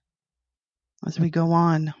 Lord, as we go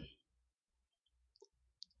on,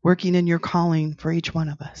 working in your calling for each one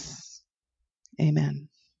of us. Amen.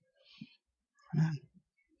 Amen.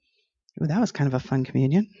 Ooh, that was kind of a fun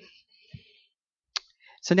communion.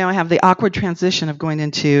 So now I have the awkward transition of going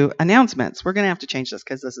into announcements. We're going to have to change this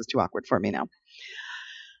because this is too awkward for me now.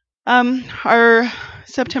 Our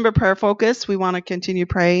September prayer focus, we want to continue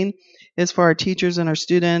praying, is for our teachers and our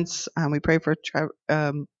students. We pray for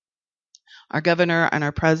our governor and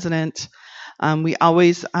our president. We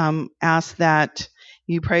always ask that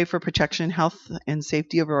you pray for protection, health, and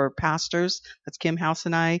safety of our pastors. That's Kim House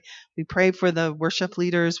and I. We pray for the worship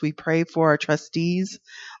leaders. We pray for our trustees,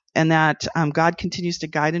 and that God continues to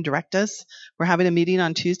guide and direct us. We're having a meeting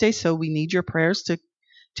on Tuesday, so we need your prayers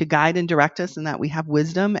to guide and direct us, and that we have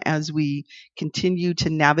wisdom as we continue to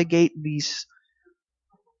navigate these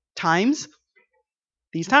times.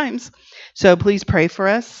 So please pray for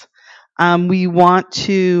us. We want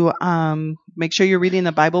to make sure you're reading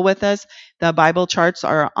the Bible with us. The Bible charts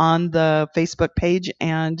are on the Facebook page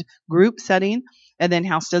and group setting, and then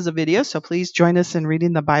House does a video, so please join us in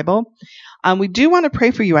reading the Bible. We do want to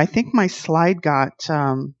pray for you. I think my slide got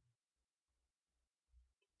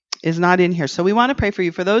is not in here. So we want to pray for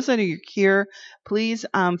you. For those that are here, please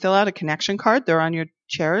fill out a connection card. They're on your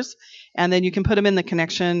chairs. And then you can put them in the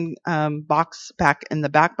connection box back in the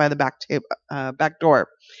back by the back door.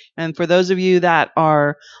 And for those of you that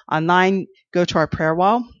are online, go to our prayer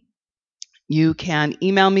wall. You can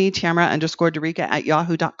email me,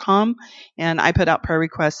 Tamara_Derica@yahoo.com. And I put out prayer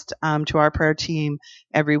requests to our prayer team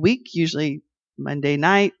every week, usually Monday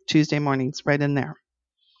night, Tuesday mornings, right in there.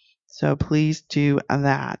 So please do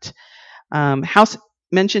that. House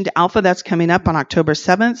mentioned Alpha, that's coming up on October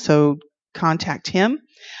 7th, so contact him.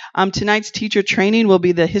 Tonight's teacher training will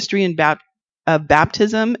be the history of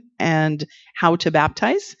baptism and how to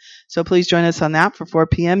baptize. So please join us on that for 4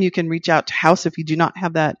 p.m. You can reach out to House if you do not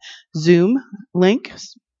have that Zoom link.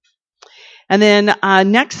 And then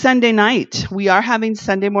next Sunday night, we are having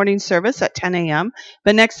Sunday morning service at 10 a.m.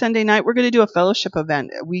 But next Sunday night, we're going to do a fellowship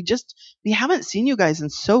event. We haven't seen you guys in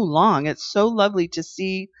so long. It's so lovely to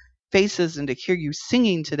see faces and to hear you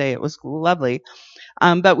singing today. It was lovely.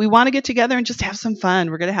 But we want to get together and just have some fun.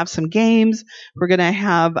 We're going to have some games. We're going to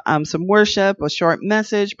have some worship, a short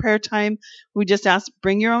message, prayer time. We just ask,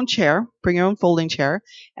 bring your own chair, bring your own folding chair,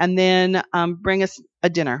 and then bring us a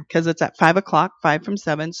dinner because it's at 5 o'clock, 5 from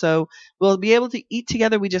 7. So we'll be able to eat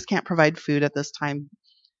together. We just can't provide food at this time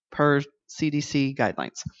per CDC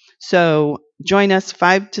guidelines. So join us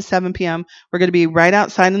 5 to 7 p.m. We're going to be right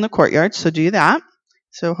outside in the courtyard. So do that.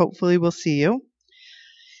 So hopefully we'll see you.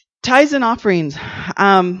 Tithes and offerings.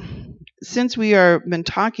 Since we are been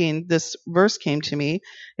talking, this verse came to me.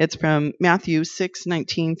 It's from Matthew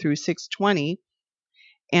 6:19 through 6:20.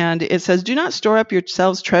 And it says, "Do not store up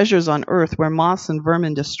yourselves treasures on earth where moths and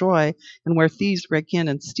vermin destroy and where thieves break in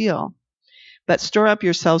and steal. But store up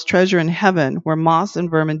yourselves treasure in heaven where moths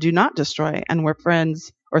and vermin do not destroy and where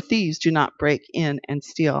friends or thieves do not break in and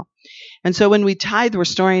steal." And so when we tithe, we're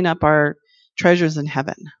storing up our treasures in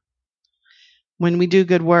heaven. When we do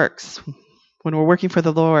good works, when we're working for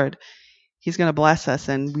the Lord, He's going to bless us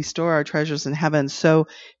and we store our treasures in heaven. So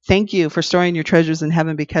thank you for storing your treasures in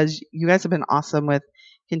heaven because you guys have been awesome with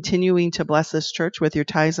continuing to bless this church with your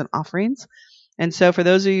tithes and offerings. And so for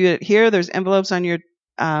those of you here, there's envelopes on your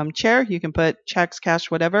chair. You can put checks, cash,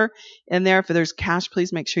 whatever in there. If there's cash,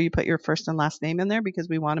 please make sure you put your first and last name in there because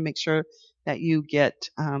we want to make sure that you get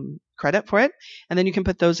credit for it. And then you can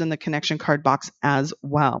put those in the connection card box as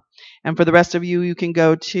well. And for the rest of you, you can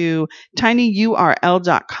go to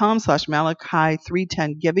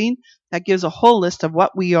tinyurl.com/Malachi310giving. That gives a whole list of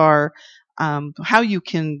what we are, how you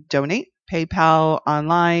can donate, PayPal,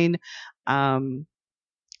 online,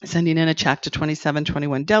 sending in a check to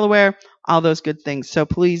 2721 Delaware, all those good things. So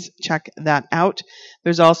please check that out.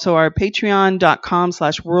 There's also our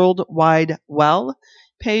patreon.com/worldwidewell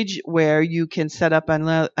page where you can set up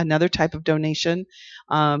another type of donation.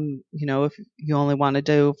 If you only want to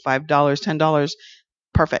do $5, $10,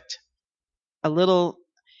 perfect.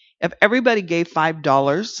 If everybody gave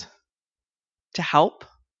 $5 to help,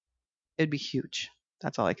 it'd be huge.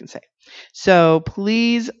 That's all I can say. So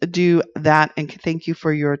please do that and thank you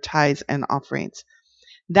for your tithes and offerings.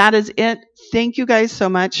 That is it. Thank you guys so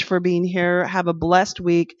much for being here. Have a blessed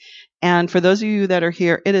week. And for those of you that are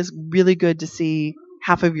here, it is really good to see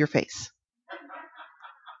half of your face.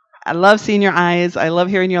 I love seeing your eyes. I love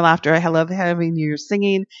hearing your laughter. I love having your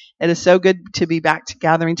singing. It is so good to be back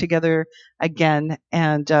gathering together again.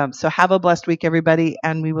 And so have a blessed week, everybody.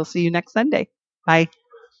 And we will see you next Sunday. Bye.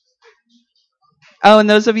 Oh, and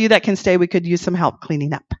those of you that can stay, we could use some help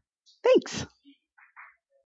cleaning up. Thanks.